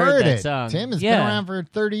never you've heard that it. song. Tim has been around for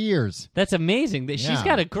 30 years. That's amazing. She's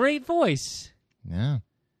got a great voice. Yeah.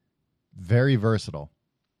 Very versatile.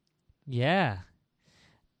 Yeah.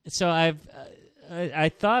 So I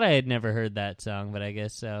thought I had never heard that song, but I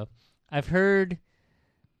guess so. I've never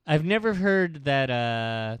heard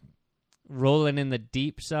that "Rollin' in the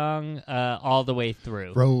Deep" song all the way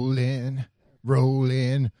through. Rolling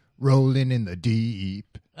in the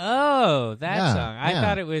deep. Oh, that song. I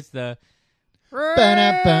thought it was the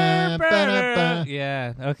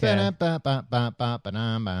yeah, okay.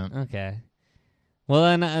 Okay.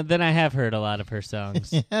 Well, then I have heard a lot of her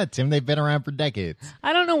songs. Yeah, Tim, they've been around for decades.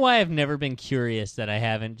 I don't know why I've never been curious that I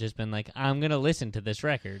haven't just been like, I'm going to listen to this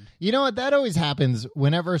record. You know what? That always happens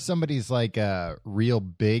whenever somebody's like real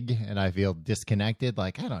big and I feel disconnected.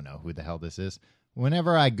 Like, I don't know who the hell this is.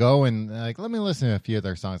 Whenever I go and like, let me listen to a few of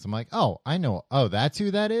their songs, I'm like, oh, I know. Oh, that's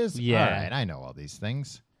who that is? Yeah. All right, I know all these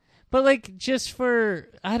things. But like, just for,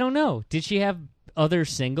 I don't know. Did she have other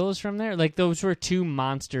singles from there? Like, those were 2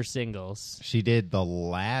 monster singles. She did the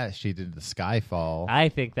Skyfall. I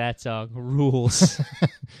think that song rules.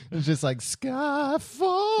 It's just like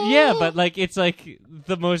Skyfall. Yeah, but like, it's like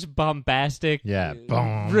the most bombastic,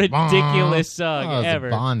 ridiculous song it's ever.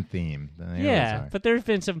 A Bond theme. Yeah, but there's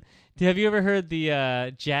been some. Have you ever heard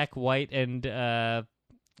the Jack White and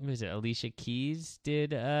who is it? Alicia Keys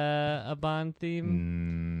did a Bond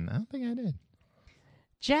theme? I don't think I did.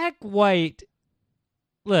 Jack White.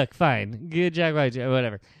 Look, fine, good Jack White,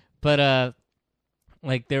 whatever. But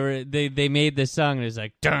like they made this song and it was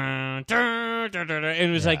like dun, dun, dun, dun, dun, and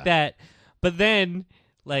it was like that. But then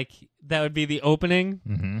like that would be the opening,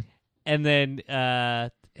 and then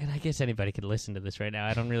and I guess anybody could listen to this right now.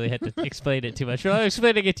 I don't really have to explain it too much. I'm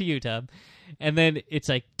explaining it to you, Tom. And then it's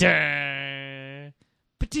like dun,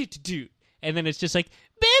 ba-doo-doo-doo. And then it's just like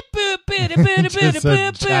Just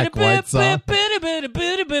a Jack White song.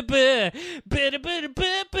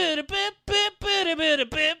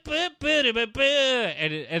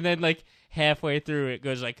 And then like halfway through it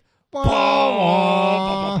goes like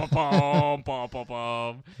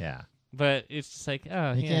Yeah. But it's just like,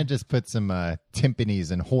 oh, you can't just put some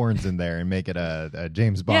timpanis and horns in there and make it a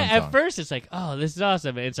James Bond song. song. At first it's like, oh, this is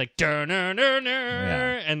awesome. And it's like, and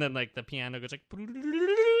then like the piano goes like,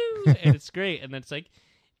 and it's great. And then it's like,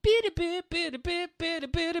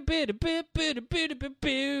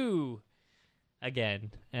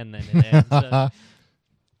 again, and then it ends.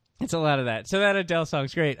 It's a lot of that. So that Adele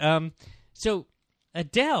song's great. So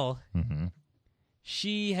Adele,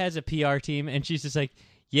 she has a PR team, and she's just like,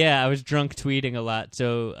 yeah, I was drunk tweeting a lot,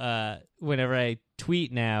 so whenever I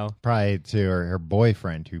tweet now... Probably to her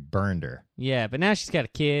boyfriend who burned her. Yeah, but now she's got a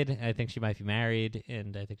kid. I think she might be married,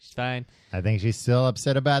 and I think she's fine. I think she's still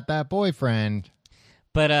upset about that boyfriend.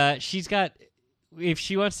 But she's got... If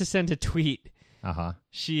she wants to send a tweet,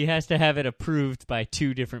 she has to have it approved by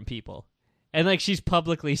 2 different people. And, like, she's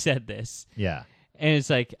publicly said this. Yeah. And it's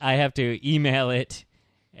like, I have to email it,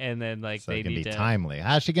 and then, like, so they it can need be to... timely.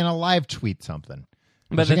 How's she going to live tweet something?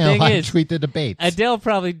 But the thing is, tweet the debates. Adele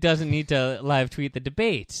probably doesn't need to live tweet the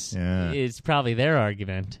debates. Yeah. Is probably their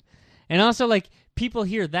argument. And also, like, people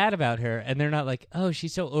hear that about her, and they're not like, oh,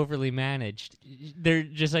 she's so overly managed. They're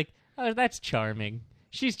just like, oh, that's charming.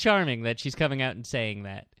 She's charming that she's coming out and saying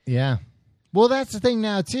that. Yeah. Well, that's the thing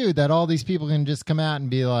now, too, that all these people can just come out and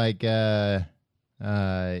be like, yeah,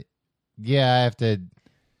 I have to...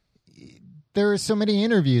 There are so many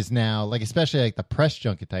interviews now, like especially like the press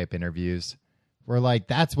junket type interviews, where like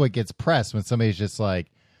that's what gets pressed when somebody's just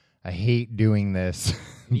like, I hate doing this.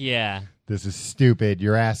 Yeah. This is stupid.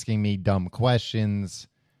 You're asking me dumb questions.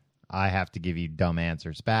 I have to give you dumb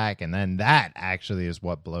answers back. And then that actually is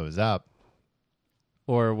what blows up.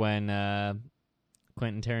 Or when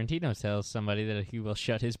Quentin Tarantino tells somebody that he will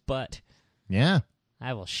shut his butt. Yeah.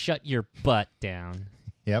 I will shut your butt down.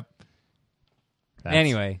 Yep.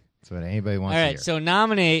 Anyway. That's what anybody wants to hear. All right, so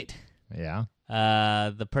nominate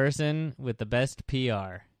the person with the best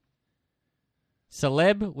PR.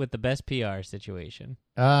 Celeb with the best PR situation.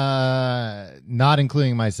 Not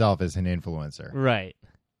including myself as an influencer. Right.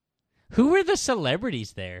 Who were the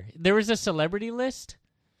celebrities there? There was a celebrity list?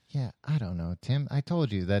 Yeah, I don't know, Tim. I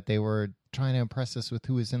told you that they were trying to impress us with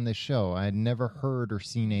who was in this show. I had never heard or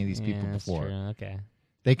seen any of these people before. True. Okay.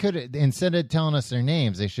 They could, instead of telling us their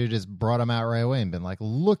names, they should have just brought them out right away and been like,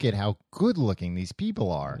 look at how good looking these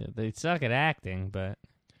people are. Yeah, they suck at acting, but...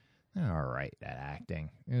 They're all right at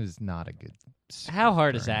acting. It was not a good... How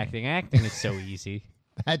hard is acting? Acting is so easy.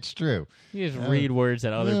 That's true. You just read words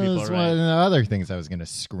that other people That's write. one of the other things I was going to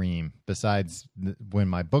scream, besides when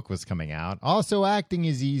my book was coming out. Also, acting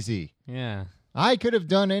is easy. Yeah. I could have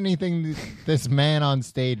done anything this man on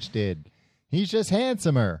stage did. He's just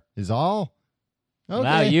handsomer, is all. Okay.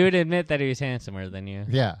 Wow, you would admit that he was handsomer than you.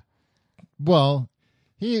 Yeah. Well,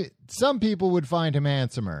 some people would find him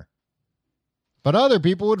handsomer, but other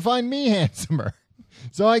people would find me handsomer.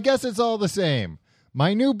 So I guess it's all the same.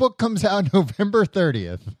 My new book comes out November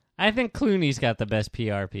 30th. I think Clooney's got the best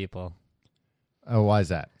PR people. Oh, why is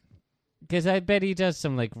that? Because I bet he does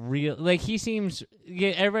some, like, real... Like, he seems...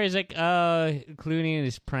 Yeah, everybody's like, Clooney and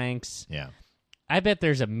his pranks. Yeah. I bet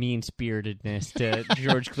there's a mean-spiritedness to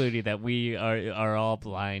George Clooney that we are all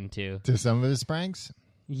blind to. To some of his pranks?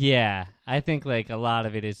 Yeah. I think, like, a lot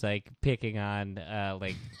of it is, like, picking on,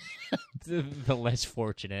 like, the less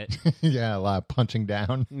fortunate. Yeah, a lot of punching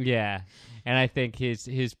down. Yeah. And I think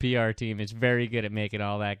his PR team is very good at making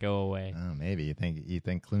all that go away. Oh, maybe. You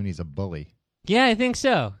think Clooney's a bully. Yeah, I think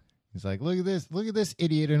so. He's like, look at this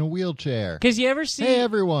idiot in a wheelchair. Because you ever see... Hey,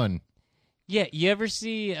 everyone. Yeah, you ever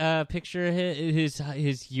see a picture of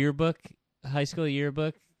his yearbook, high school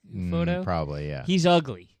yearbook photo? Probably, yeah. He's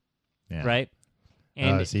ugly, yeah. right?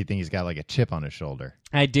 And so you think he's got like a chip on his shoulder?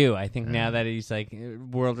 I do. I think now that he's like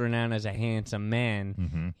world-renowned as a handsome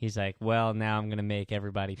man, he's like, well, now I'm going to make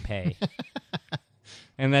everybody pay.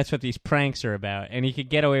 And that's what these pranks are about. And he could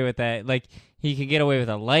get away with that. Like, he could get away with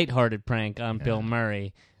a lighthearted prank on Bill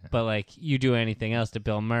Murray, But like you do anything else to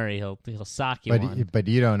Bill Murray, he'll sock you one. But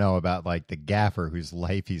you don't know about like the gaffer whose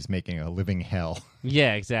life he's making a living hell.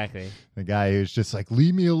 Yeah, exactly. The guy who's just like,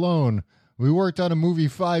 leave me alone. We worked on a movie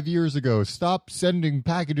 5 years ago. Stop sending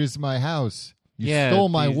packages to my house. You stole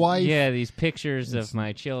my wife. Yeah, these pictures of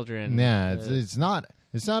my children. Yeah, it's not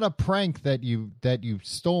a prank that you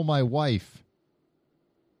stole my wife.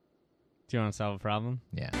 Do you want to solve a problem?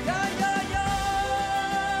 Yeah.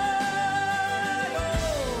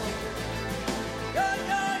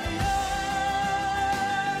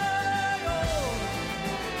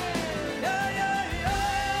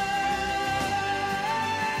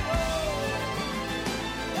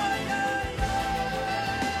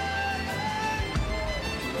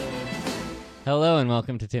 Hello and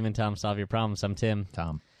welcome to Tim and Tom Solve Your Problems. I'm Tim.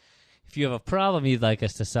 Tom. If you have a problem you'd like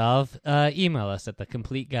us to solve, email us at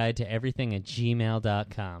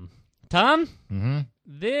thecompleteguidetoeverything@gmail.com. Tom? Mm-hmm.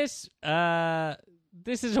 This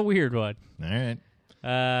is a weird one. All right.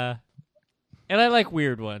 And I like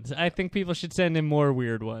weird ones. I think people should send in more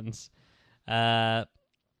weird ones.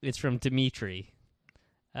 It's from Dimitri.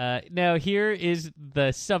 Now, here is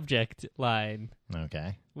the subject line.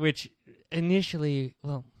 Okay. Which initially,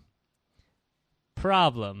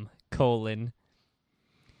 problem,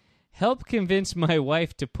 help convince my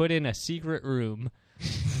wife to put in a secret room.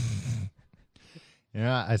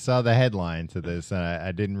 Yeah, I saw the headline to this, and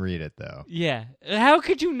I didn't read it, though. Yeah. How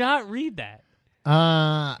could you not read that?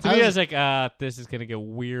 To me, I was like, this is going to get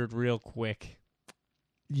weird real quick.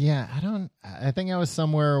 Yeah, I think I was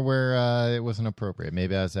somewhere where it wasn't appropriate.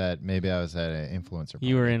 Maybe I was at an influencer party.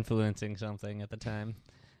 You were influencing something at the time.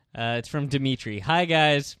 It's from Dimitri. Hi,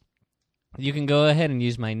 guys. You can go ahead and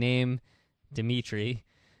use my name, Dimitri.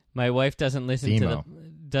 My wife doesn't listen to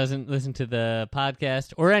the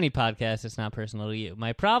podcast or any podcast. It's not personal to you.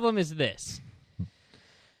 My problem is this.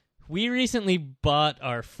 We recently bought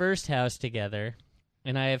our first house together,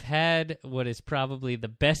 and I have had what is probably the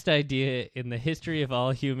best idea in the history of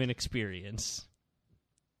all human experience.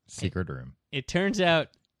 Secret room. It turns out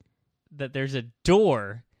that there's a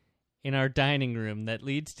door in our dining room that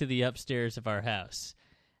leads to the upstairs of our house.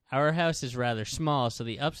 Our house is rather small, so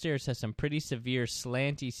the upstairs has some pretty severe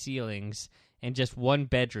slanty ceilings and just one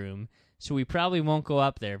bedroom, so we probably won't go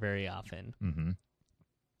up there very often. Mm-hmm.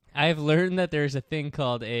 I've learned that there's a thing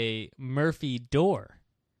called a Murphy door.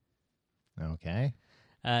 Okay.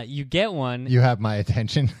 You get one. You have my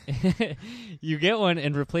attention. You get one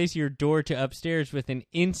and replace your door to upstairs with an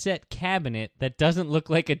inset cabinet that doesn't look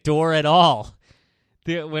like a door at all.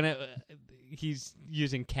 He's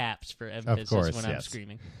using caps for emphasis when I'm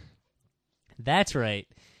screaming. That's right.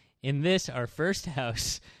 In this, our first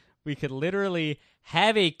house, we could literally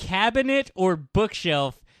have a cabinet or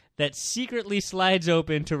bookshelf that secretly slides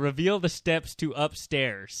open to reveal the steps to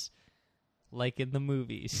upstairs. Like in the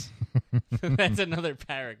movies. That's another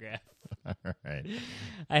paragraph. All right.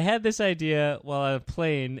 I had this idea while on a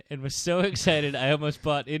plane and was so excited I almost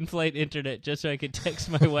bought in-flight internet just so I could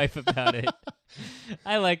text my wife about it.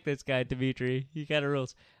 I like this guy, Dimitri. He kind of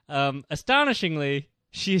rules. Astonishingly,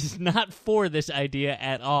 she's not for this idea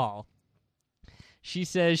at all. She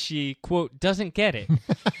says she, quote, doesn't get it.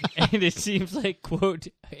 And it seems like, quote,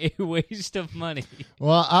 a waste of money.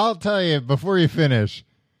 Well, I'll tell you before you finish,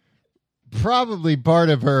 probably part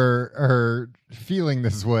of her feeling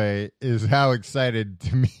this way is how excited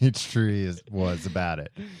Dimitri was about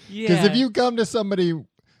it. Yeah. Because if you come to somebody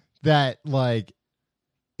that, like,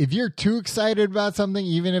 if you're too excited about something,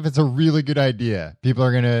 even if it's a really good idea, people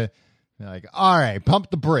are going to be like, all right,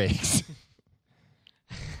 pump the brakes.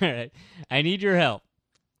 All right. I need your help.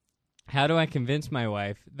 How do I convince my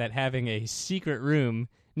wife that having a secret room,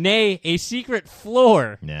 nay, a secret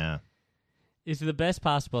floor, Yeah. is the best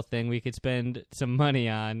possible thing we could spend some money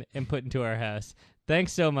on and put into our house?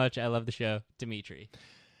 Thanks so much. I love the show. Dimitri.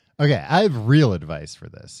 Okay, I have real advice for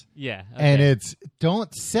this. Yeah. Okay. And it's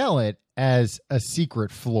don't sell it as a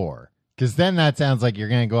secret floor, because then that sounds like you're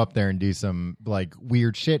going to go up there and do some like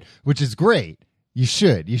weird shit, which is great. You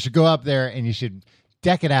should go up there and you should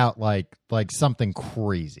deck it out like something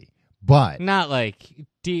crazy, but not like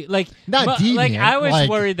not deviant. Like I was like,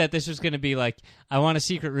 worried that this was going to be like, I want a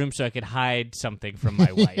secret room so I could hide something from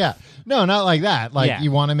my wife. Yeah, no, not like that. Like Yeah.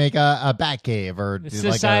 you want to make a bat cave or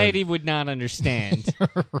society would not understand.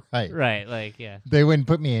 Right. Right. Like, yeah. They wouldn't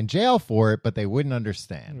put me in jail for it, but they wouldn't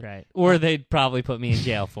understand. Right. Or they'd probably put me in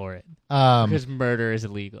jail for it because murder is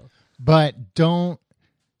illegal. But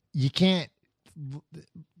you can't.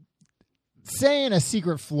 Saying a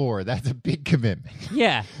secret floor, that's a big commitment.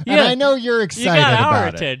 Yeah. And I know you're excited you got about our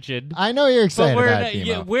it. attention. I know you're excited but about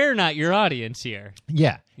it, we're not your audience here.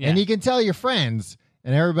 Yeah. Yeah. And you can tell your friends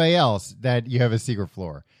and everybody else that you have a secret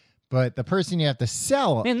floor. But the person you have to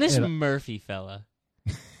sell, Man, this Murphy fella.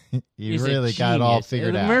 you really got it all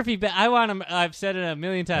figured out. Murphy, I want him. I've said it a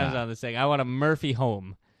million times on this thing. I want a Murphy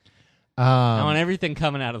home. I want everything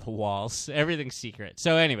coming out of the walls. Everything's secret.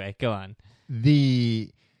 So anyway, go on.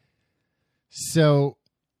 So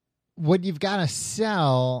what you've got to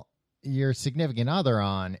sell your significant other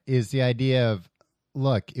on is the idea of,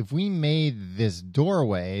 look, if we made this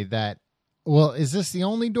doorway is this the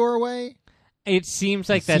only doorway? It seems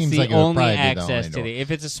like that's the only access to the.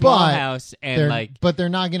 If it's a small house and but they're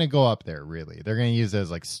not going to go up there. Really, they're going to use it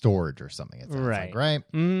as like storage or something. It sounds like, right?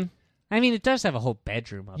 Mm-hmm. I mean, it does have a whole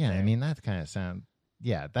bedroom up there. Yeah, I mean that kind of sound.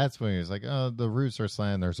 Yeah, that's when he was like, "Oh, the roofs are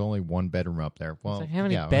slanted. There's only one bedroom up there." Well, like, how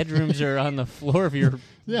many bedrooms are on the floor of your?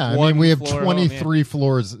 Yeah, I mean we have 23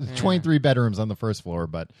 floors, 23 bedrooms on the first floor,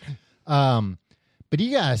 but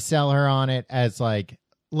you gotta sell her on it as like,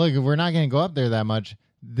 look, if we're not going to go up there that much.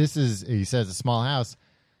 This is, he says, a small house.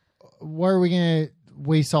 Why are we going to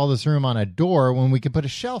waste all this room on a door when we could put a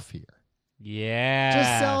shelf here? Yeah.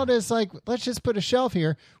 Just sell it as like, let's just put a shelf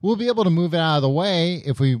here. We'll be able to move it out of the way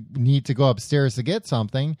if we need to go upstairs to get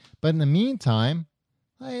something. But in the meantime,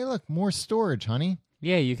 hey, look, more storage, honey.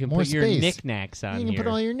 Yeah, you can put your knickknacks on here. You can put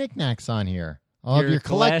all your knickknacks on here. All of your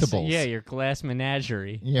collectibles. Yeah, your glass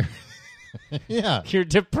menagerie. Yeah. Yeah. Your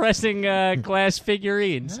depressing glass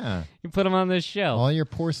figurines. Yeah. You put them on this shelf. All your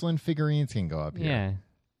porcelain figurines can go up here. Yeah.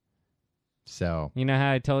 So. You know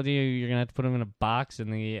how I told you you're going to have to put them in a box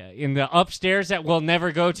in the upstairs that we'll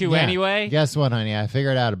never go to anyway? Guess what, honey? I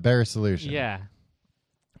figured out a better solution. Yeah.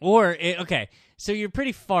 Or, okay, so you're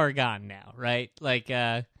pretty far gone now, right? Like,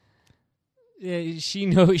 she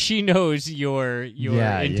knows your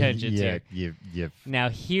intentions here. Now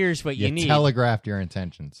here's what you need. You telegraphed your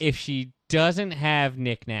intentions. If she doesn't have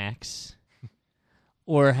knickknacks,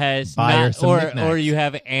 or has or you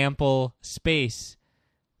have ample space,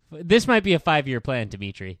 this might be a 5-year plan,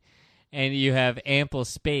 Dimitri, and you have ample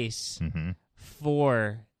space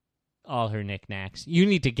for all her knickknacks. You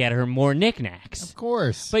need to get her more knickknacks, of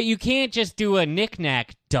course. But you can't just do a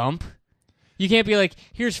knickknack dump. You can't be like,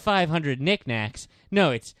 here's 500 knickknacks.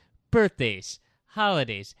 No, it's birthdays,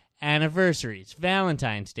 holidays, anniversaries,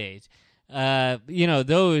 Valentine's Days.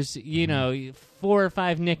 Those, 4 or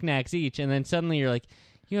 5 knickknacks each. And then suddenly you're like,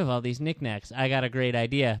 you have all these knickknacks. I got a great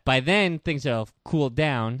idea. By then, things will have cooled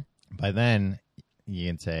down. By then, you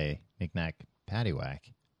can say, knick-knack,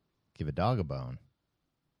 paddywhack, give a dog a bone.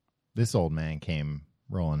 This old man came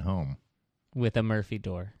rolling home. With a Murphy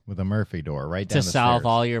door. Right down the stairs. To solve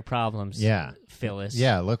all your problems, Phyllis.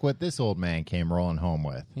 Yeah, look what this old man came rolling home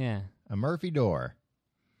with. Yeah. A Murphy door.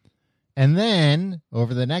 And then,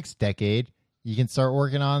 over the next decade, you can start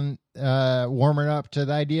working on warming up to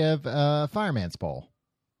the idea of fireman's pole.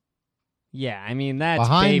 Yeah, I mean, that's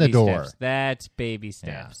behind baby the door. Steps. That's baby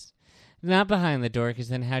steps. Yeah. Not behind the door, because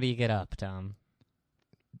then how do you get up, Tom?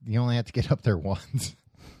 You only have to get up there once.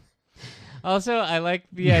 Also, I like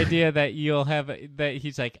the idea that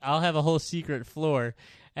he's like, I'll have a whole secret floor,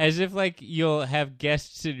 as if like you'll have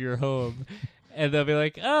guests in your home, and they'll be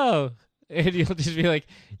like, oh, and you'll just be like,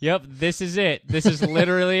 yep, this is it. This is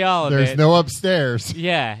literally all of it. There's no upstairs.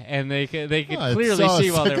 Yeah, and they could clearly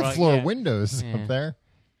see while they're second floor windows up there.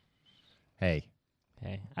 Hey,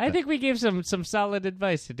 I think we gave some solid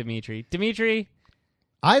advice to Dimitri. Dimitri.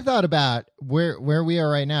 I thought about where we are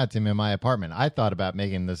right now, Tim, in my apartment. I thought about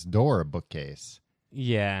making this door a bookcase.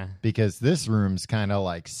 Yeah. Because this room's kind of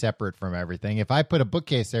like separate from everything. If I put a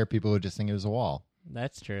bookcase there, people would just think it was a wall.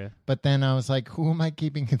 That's true. But then I was like, who am I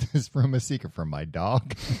keeping this room a secret from? My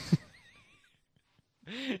dog?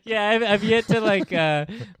 Yeah, I've yet to like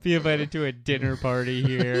be invited to a dinner party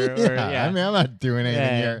here. I mean, I'm not doing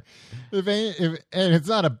anything here. And it's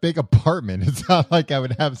not a big apartment. It's not like I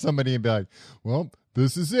would have somebody and be like, well,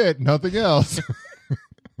 this is it. Nothing else.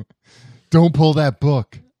 Don't pull that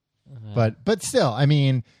book. But still, I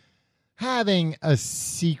mean, having a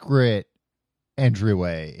secret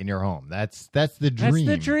entryway in your home, that's the dream. That's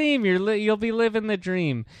the dream. You'll be living the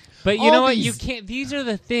dream. But you know what? You can't. These are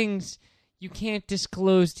the things you can't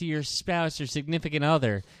disclose to your spouse or significant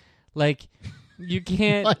other. Like, you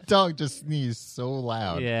can't. My dog just sneezed so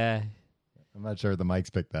loud. Yeah. I'm not sure the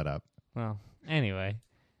mics picked that up. Well, anyway.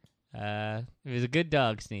 It was a good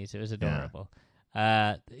dog sneeze. It was adorable.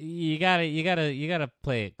 Yeah. You gotta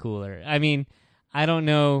play it cooler. I mean, I don't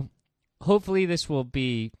know. Hopefully this will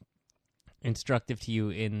be instructive to you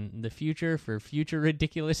in the future for future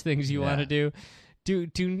ridiculous things you want to do.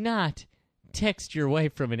 Do not text your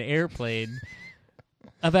wife from an airplane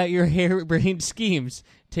about your harebrained schemes.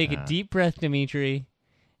 Take a deep breath, Dimitri,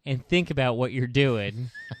 and think about what you're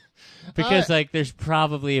doing. Because, there's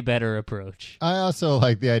probably a better approach. I also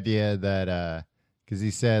like the idea that, because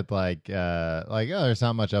he said, oh, there's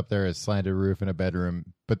not much up there, a slanted roof and a bedroom.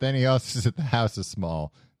 But then he also said the house is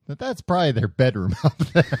small. But that's probably their bedroom up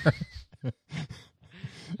there.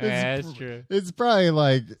 Yeah, that's true. It's probably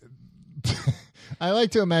like... I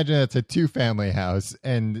like to imagine it's a 2-family house,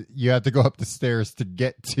 and you have to go up the stairs to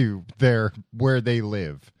get to where they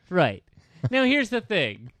live. Right. Now, here's the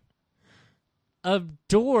thing. A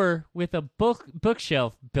door with a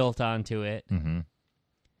bookshelf built onto it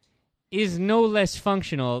is no less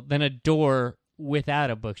functional than a door without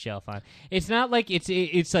a bookshelf on. It's not like it's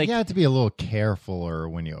like... You have to be a little carefuler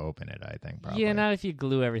when you open it, I think, probably. Yeah, not if you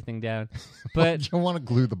glue everything down. But you don't want to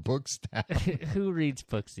glue the books down. Who reads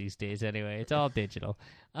books these days anyway? It's all digital.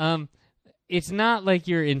 It's not like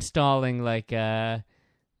you're installing like a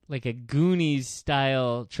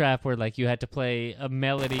Goonies-style trap where you had to play a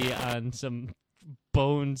melody on some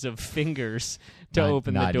bones of fingers to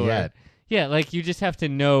open the door. Yet. Yeah, you just have to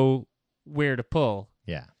know where to pull.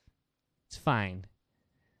 Yeah. It's fine.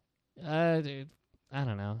 Dude, I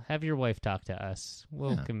don't know. Have your wife talk to us.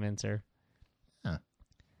 We'll convince her. Huh.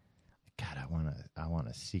 God, I want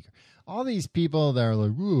a secret. All these people that are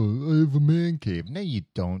like, "Oh, I have a man cave." No, you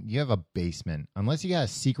don't. You have a basement. Unless you got a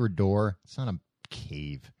secret door, it's not a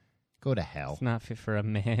cave. Go to hell. It's not fit for a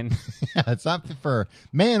man. Yeah, it's not fit for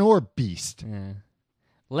man or beast. Yeah.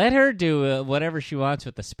 Let her do whatever she wants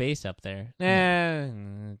with the space up there.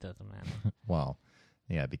 It doesn't matter. Well,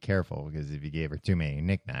 you gotta be careful, because if you gave her too many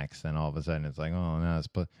knickknacks, then all of a sudden it's like, oh,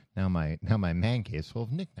 now my man cave's full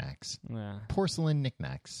of knickknacks, porcelain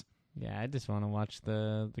knickknacks. Yeah, I just want to watch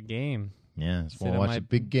the game. Yeah, just want to watch a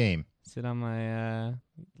big game. Sit on my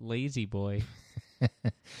lazy boy.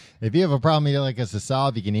 If you have a problem you'd like us to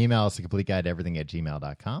solve, you can email us at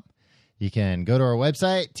completeguideeverything@gmail.com. You can go to our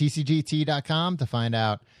website, tcgt.com, to find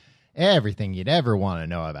out everything you'd ever want to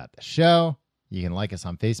know about the show. You can like us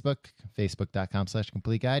on Facebook,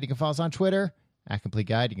 facebook.com/completeguide. You can follow us on Twitter,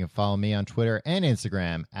 @completeguide. You can follow me on Twitter and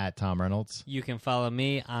Instagram, @TomReynolds. You can follow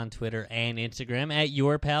me on Twitter and Instagram,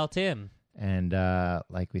 @YourPalTim. And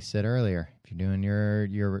like we said earlier, if you're doing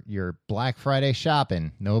your Black Friday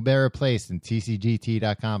shopping, no better place than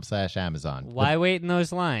tcgt.com/Amazon. Why wait in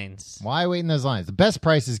those lines? Why wait in those lines? The best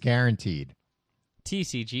price is guaranteed.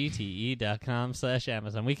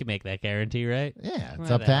 tcgte.com/Amazon. We can make that guarantee, right? Yeah,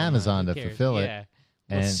 it's up to Amazon to fulfill it. Yeah.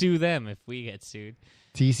 We'll sue them if we get sued.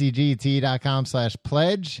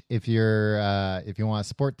 tcgt.com/pledge if you want to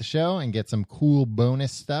support the show and get some cool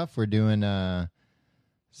bonus stuff. We're doing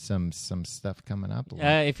some stuff coming up.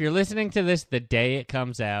 If you're listening to this the day it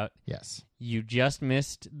comes out, yes, you just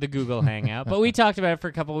missed the Google Hangout. But we talked about it for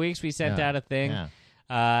a couple of weeks. We sent out a thing. Yeah.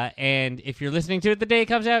 And if you're listening to it the day it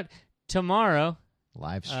comes out, tomorrow,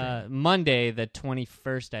 live stream, Monday the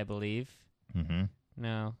 21st, I believe. Mm-hmm.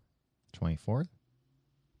 No, 24th.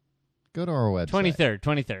 Go to our website.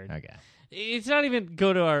 23rd. Okay. It's not even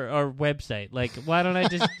go to our website. Why don't I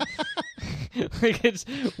just... it's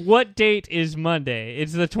what date is Monday?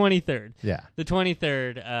 It's the 23rd. Yeah. The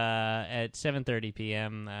 23rd at 7:30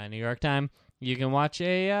 p.m. New York time. You can watch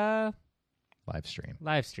a... live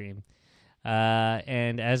stream.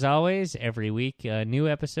 And as always, every week, a new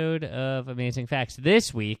episode of Amazing Facts.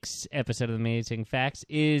 This week's episode of Amazing Facts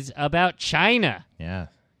is about China. Yeah. A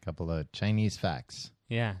couple of Chinese facts.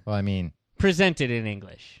 Yeah. Well, I mean... presented in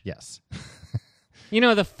English. Yes.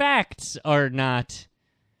 The facts are not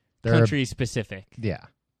country-specific. Yeah.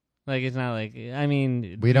 It's not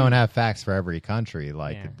we don't have facts for every country.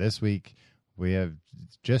 This week, we have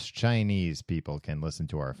just Chinese people can listen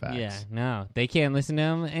to our facts. Yeah, no. They can't listen to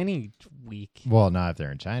them any week. Well, not if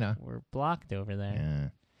they're in China. We're blocked over there. Yeah.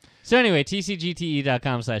 So anyway,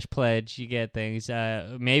 tcgte.com/pledge. You get things.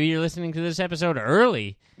 Maybe you're listening to this episode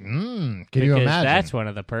early. Can you imagine? That's one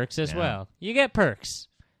of the perks as well. You get perks.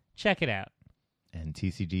 Check it out. And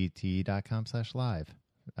tcgt.com/live.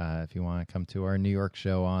 If you want to come to our New York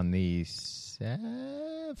show on the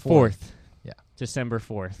 4th. Yeah. December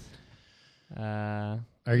 4th. Are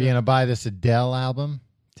you going to buy this Adele album,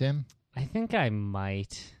 Tim? I think I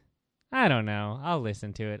might. I don't know. I'll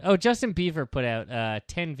listen to it. Oh, Justin Beaver put out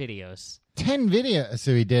 10 videos. 10 videos?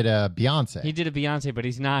 So he did a Beyonce. He did a Beyonce, but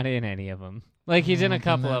he's not in any of them. He's in a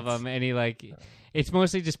couple of them, and it's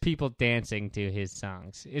mostly just people dancing to his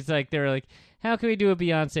songs. It's they're like, how can we do a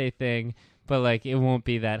Beyonce thing, but it won't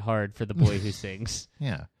be that hard for the boy who sings.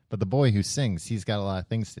 Yeah, but the boy who sings, he's got a lot of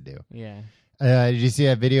things to do. Yeah. Did you see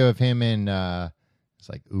that video of him in, it's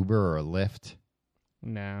Uber or Lyft?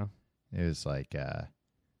 No. It was I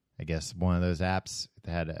guess one of those apps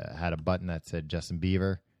that had a button that said Justin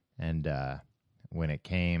Beaver, and when it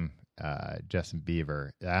came, Justin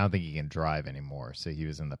Beaver. I don't think he can drive anymore, so he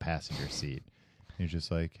was in the passenger seat. He's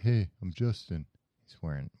just like, "Hey, I'm Justin." He's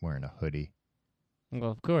wearing a hoodie.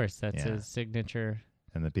 Well, of course, that's his signature.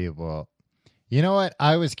 And the people, you know what?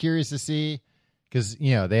 I was curious to see, because they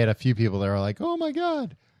had a few people that were like, "Oh my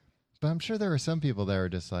god," but I'm sure there were some people that were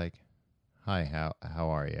just like, "Hi, how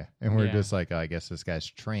are you?" And we're just like, oh, "I guess this guy's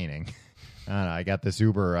training." I don't know. I got this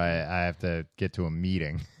Uber. I have to get to a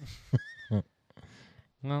meeting.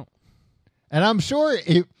 Well, and I'm sure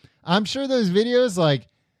those videos, like,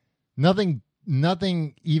 nothing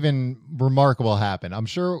even remarkable happened. I'm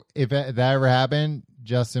sure if that ever happened,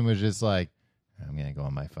 Justin was just like, "I'm gonna go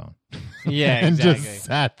on my phone." Yeah, and exactly. just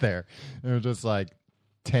sat there. It was just like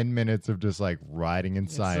 10 minutes of just like riding in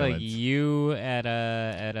silence. It's like you at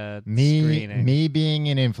a screening. Me being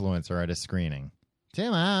an influencer at a screening.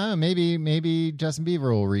 Tim, I don't know, maybe Justin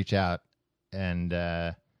Beaver will reach out and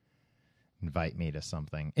invite me to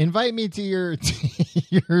something. Invite me to your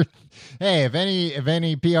hey, if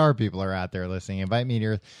any PR people are out there listening, invite me to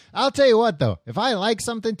your. I'll tell you what though, if I like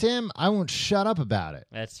something, Tim, I won't shut up about it.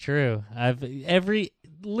 That's true.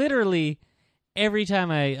 Literally every time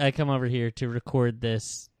I come over here to record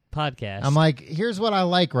this podcast, I'm like, here's what I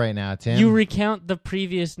like right now, Tim. You recount the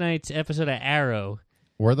previous night's episode of Arrow.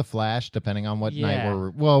 Or The Flash, depending on what night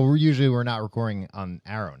we're usually we're not recording on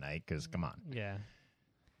Arrow night, because come on. Yeah.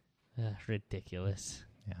 Ridiculous.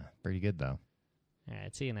 Yeah, pretty good though. All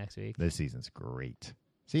right, see you next week. This season's great.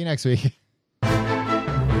 See you next week.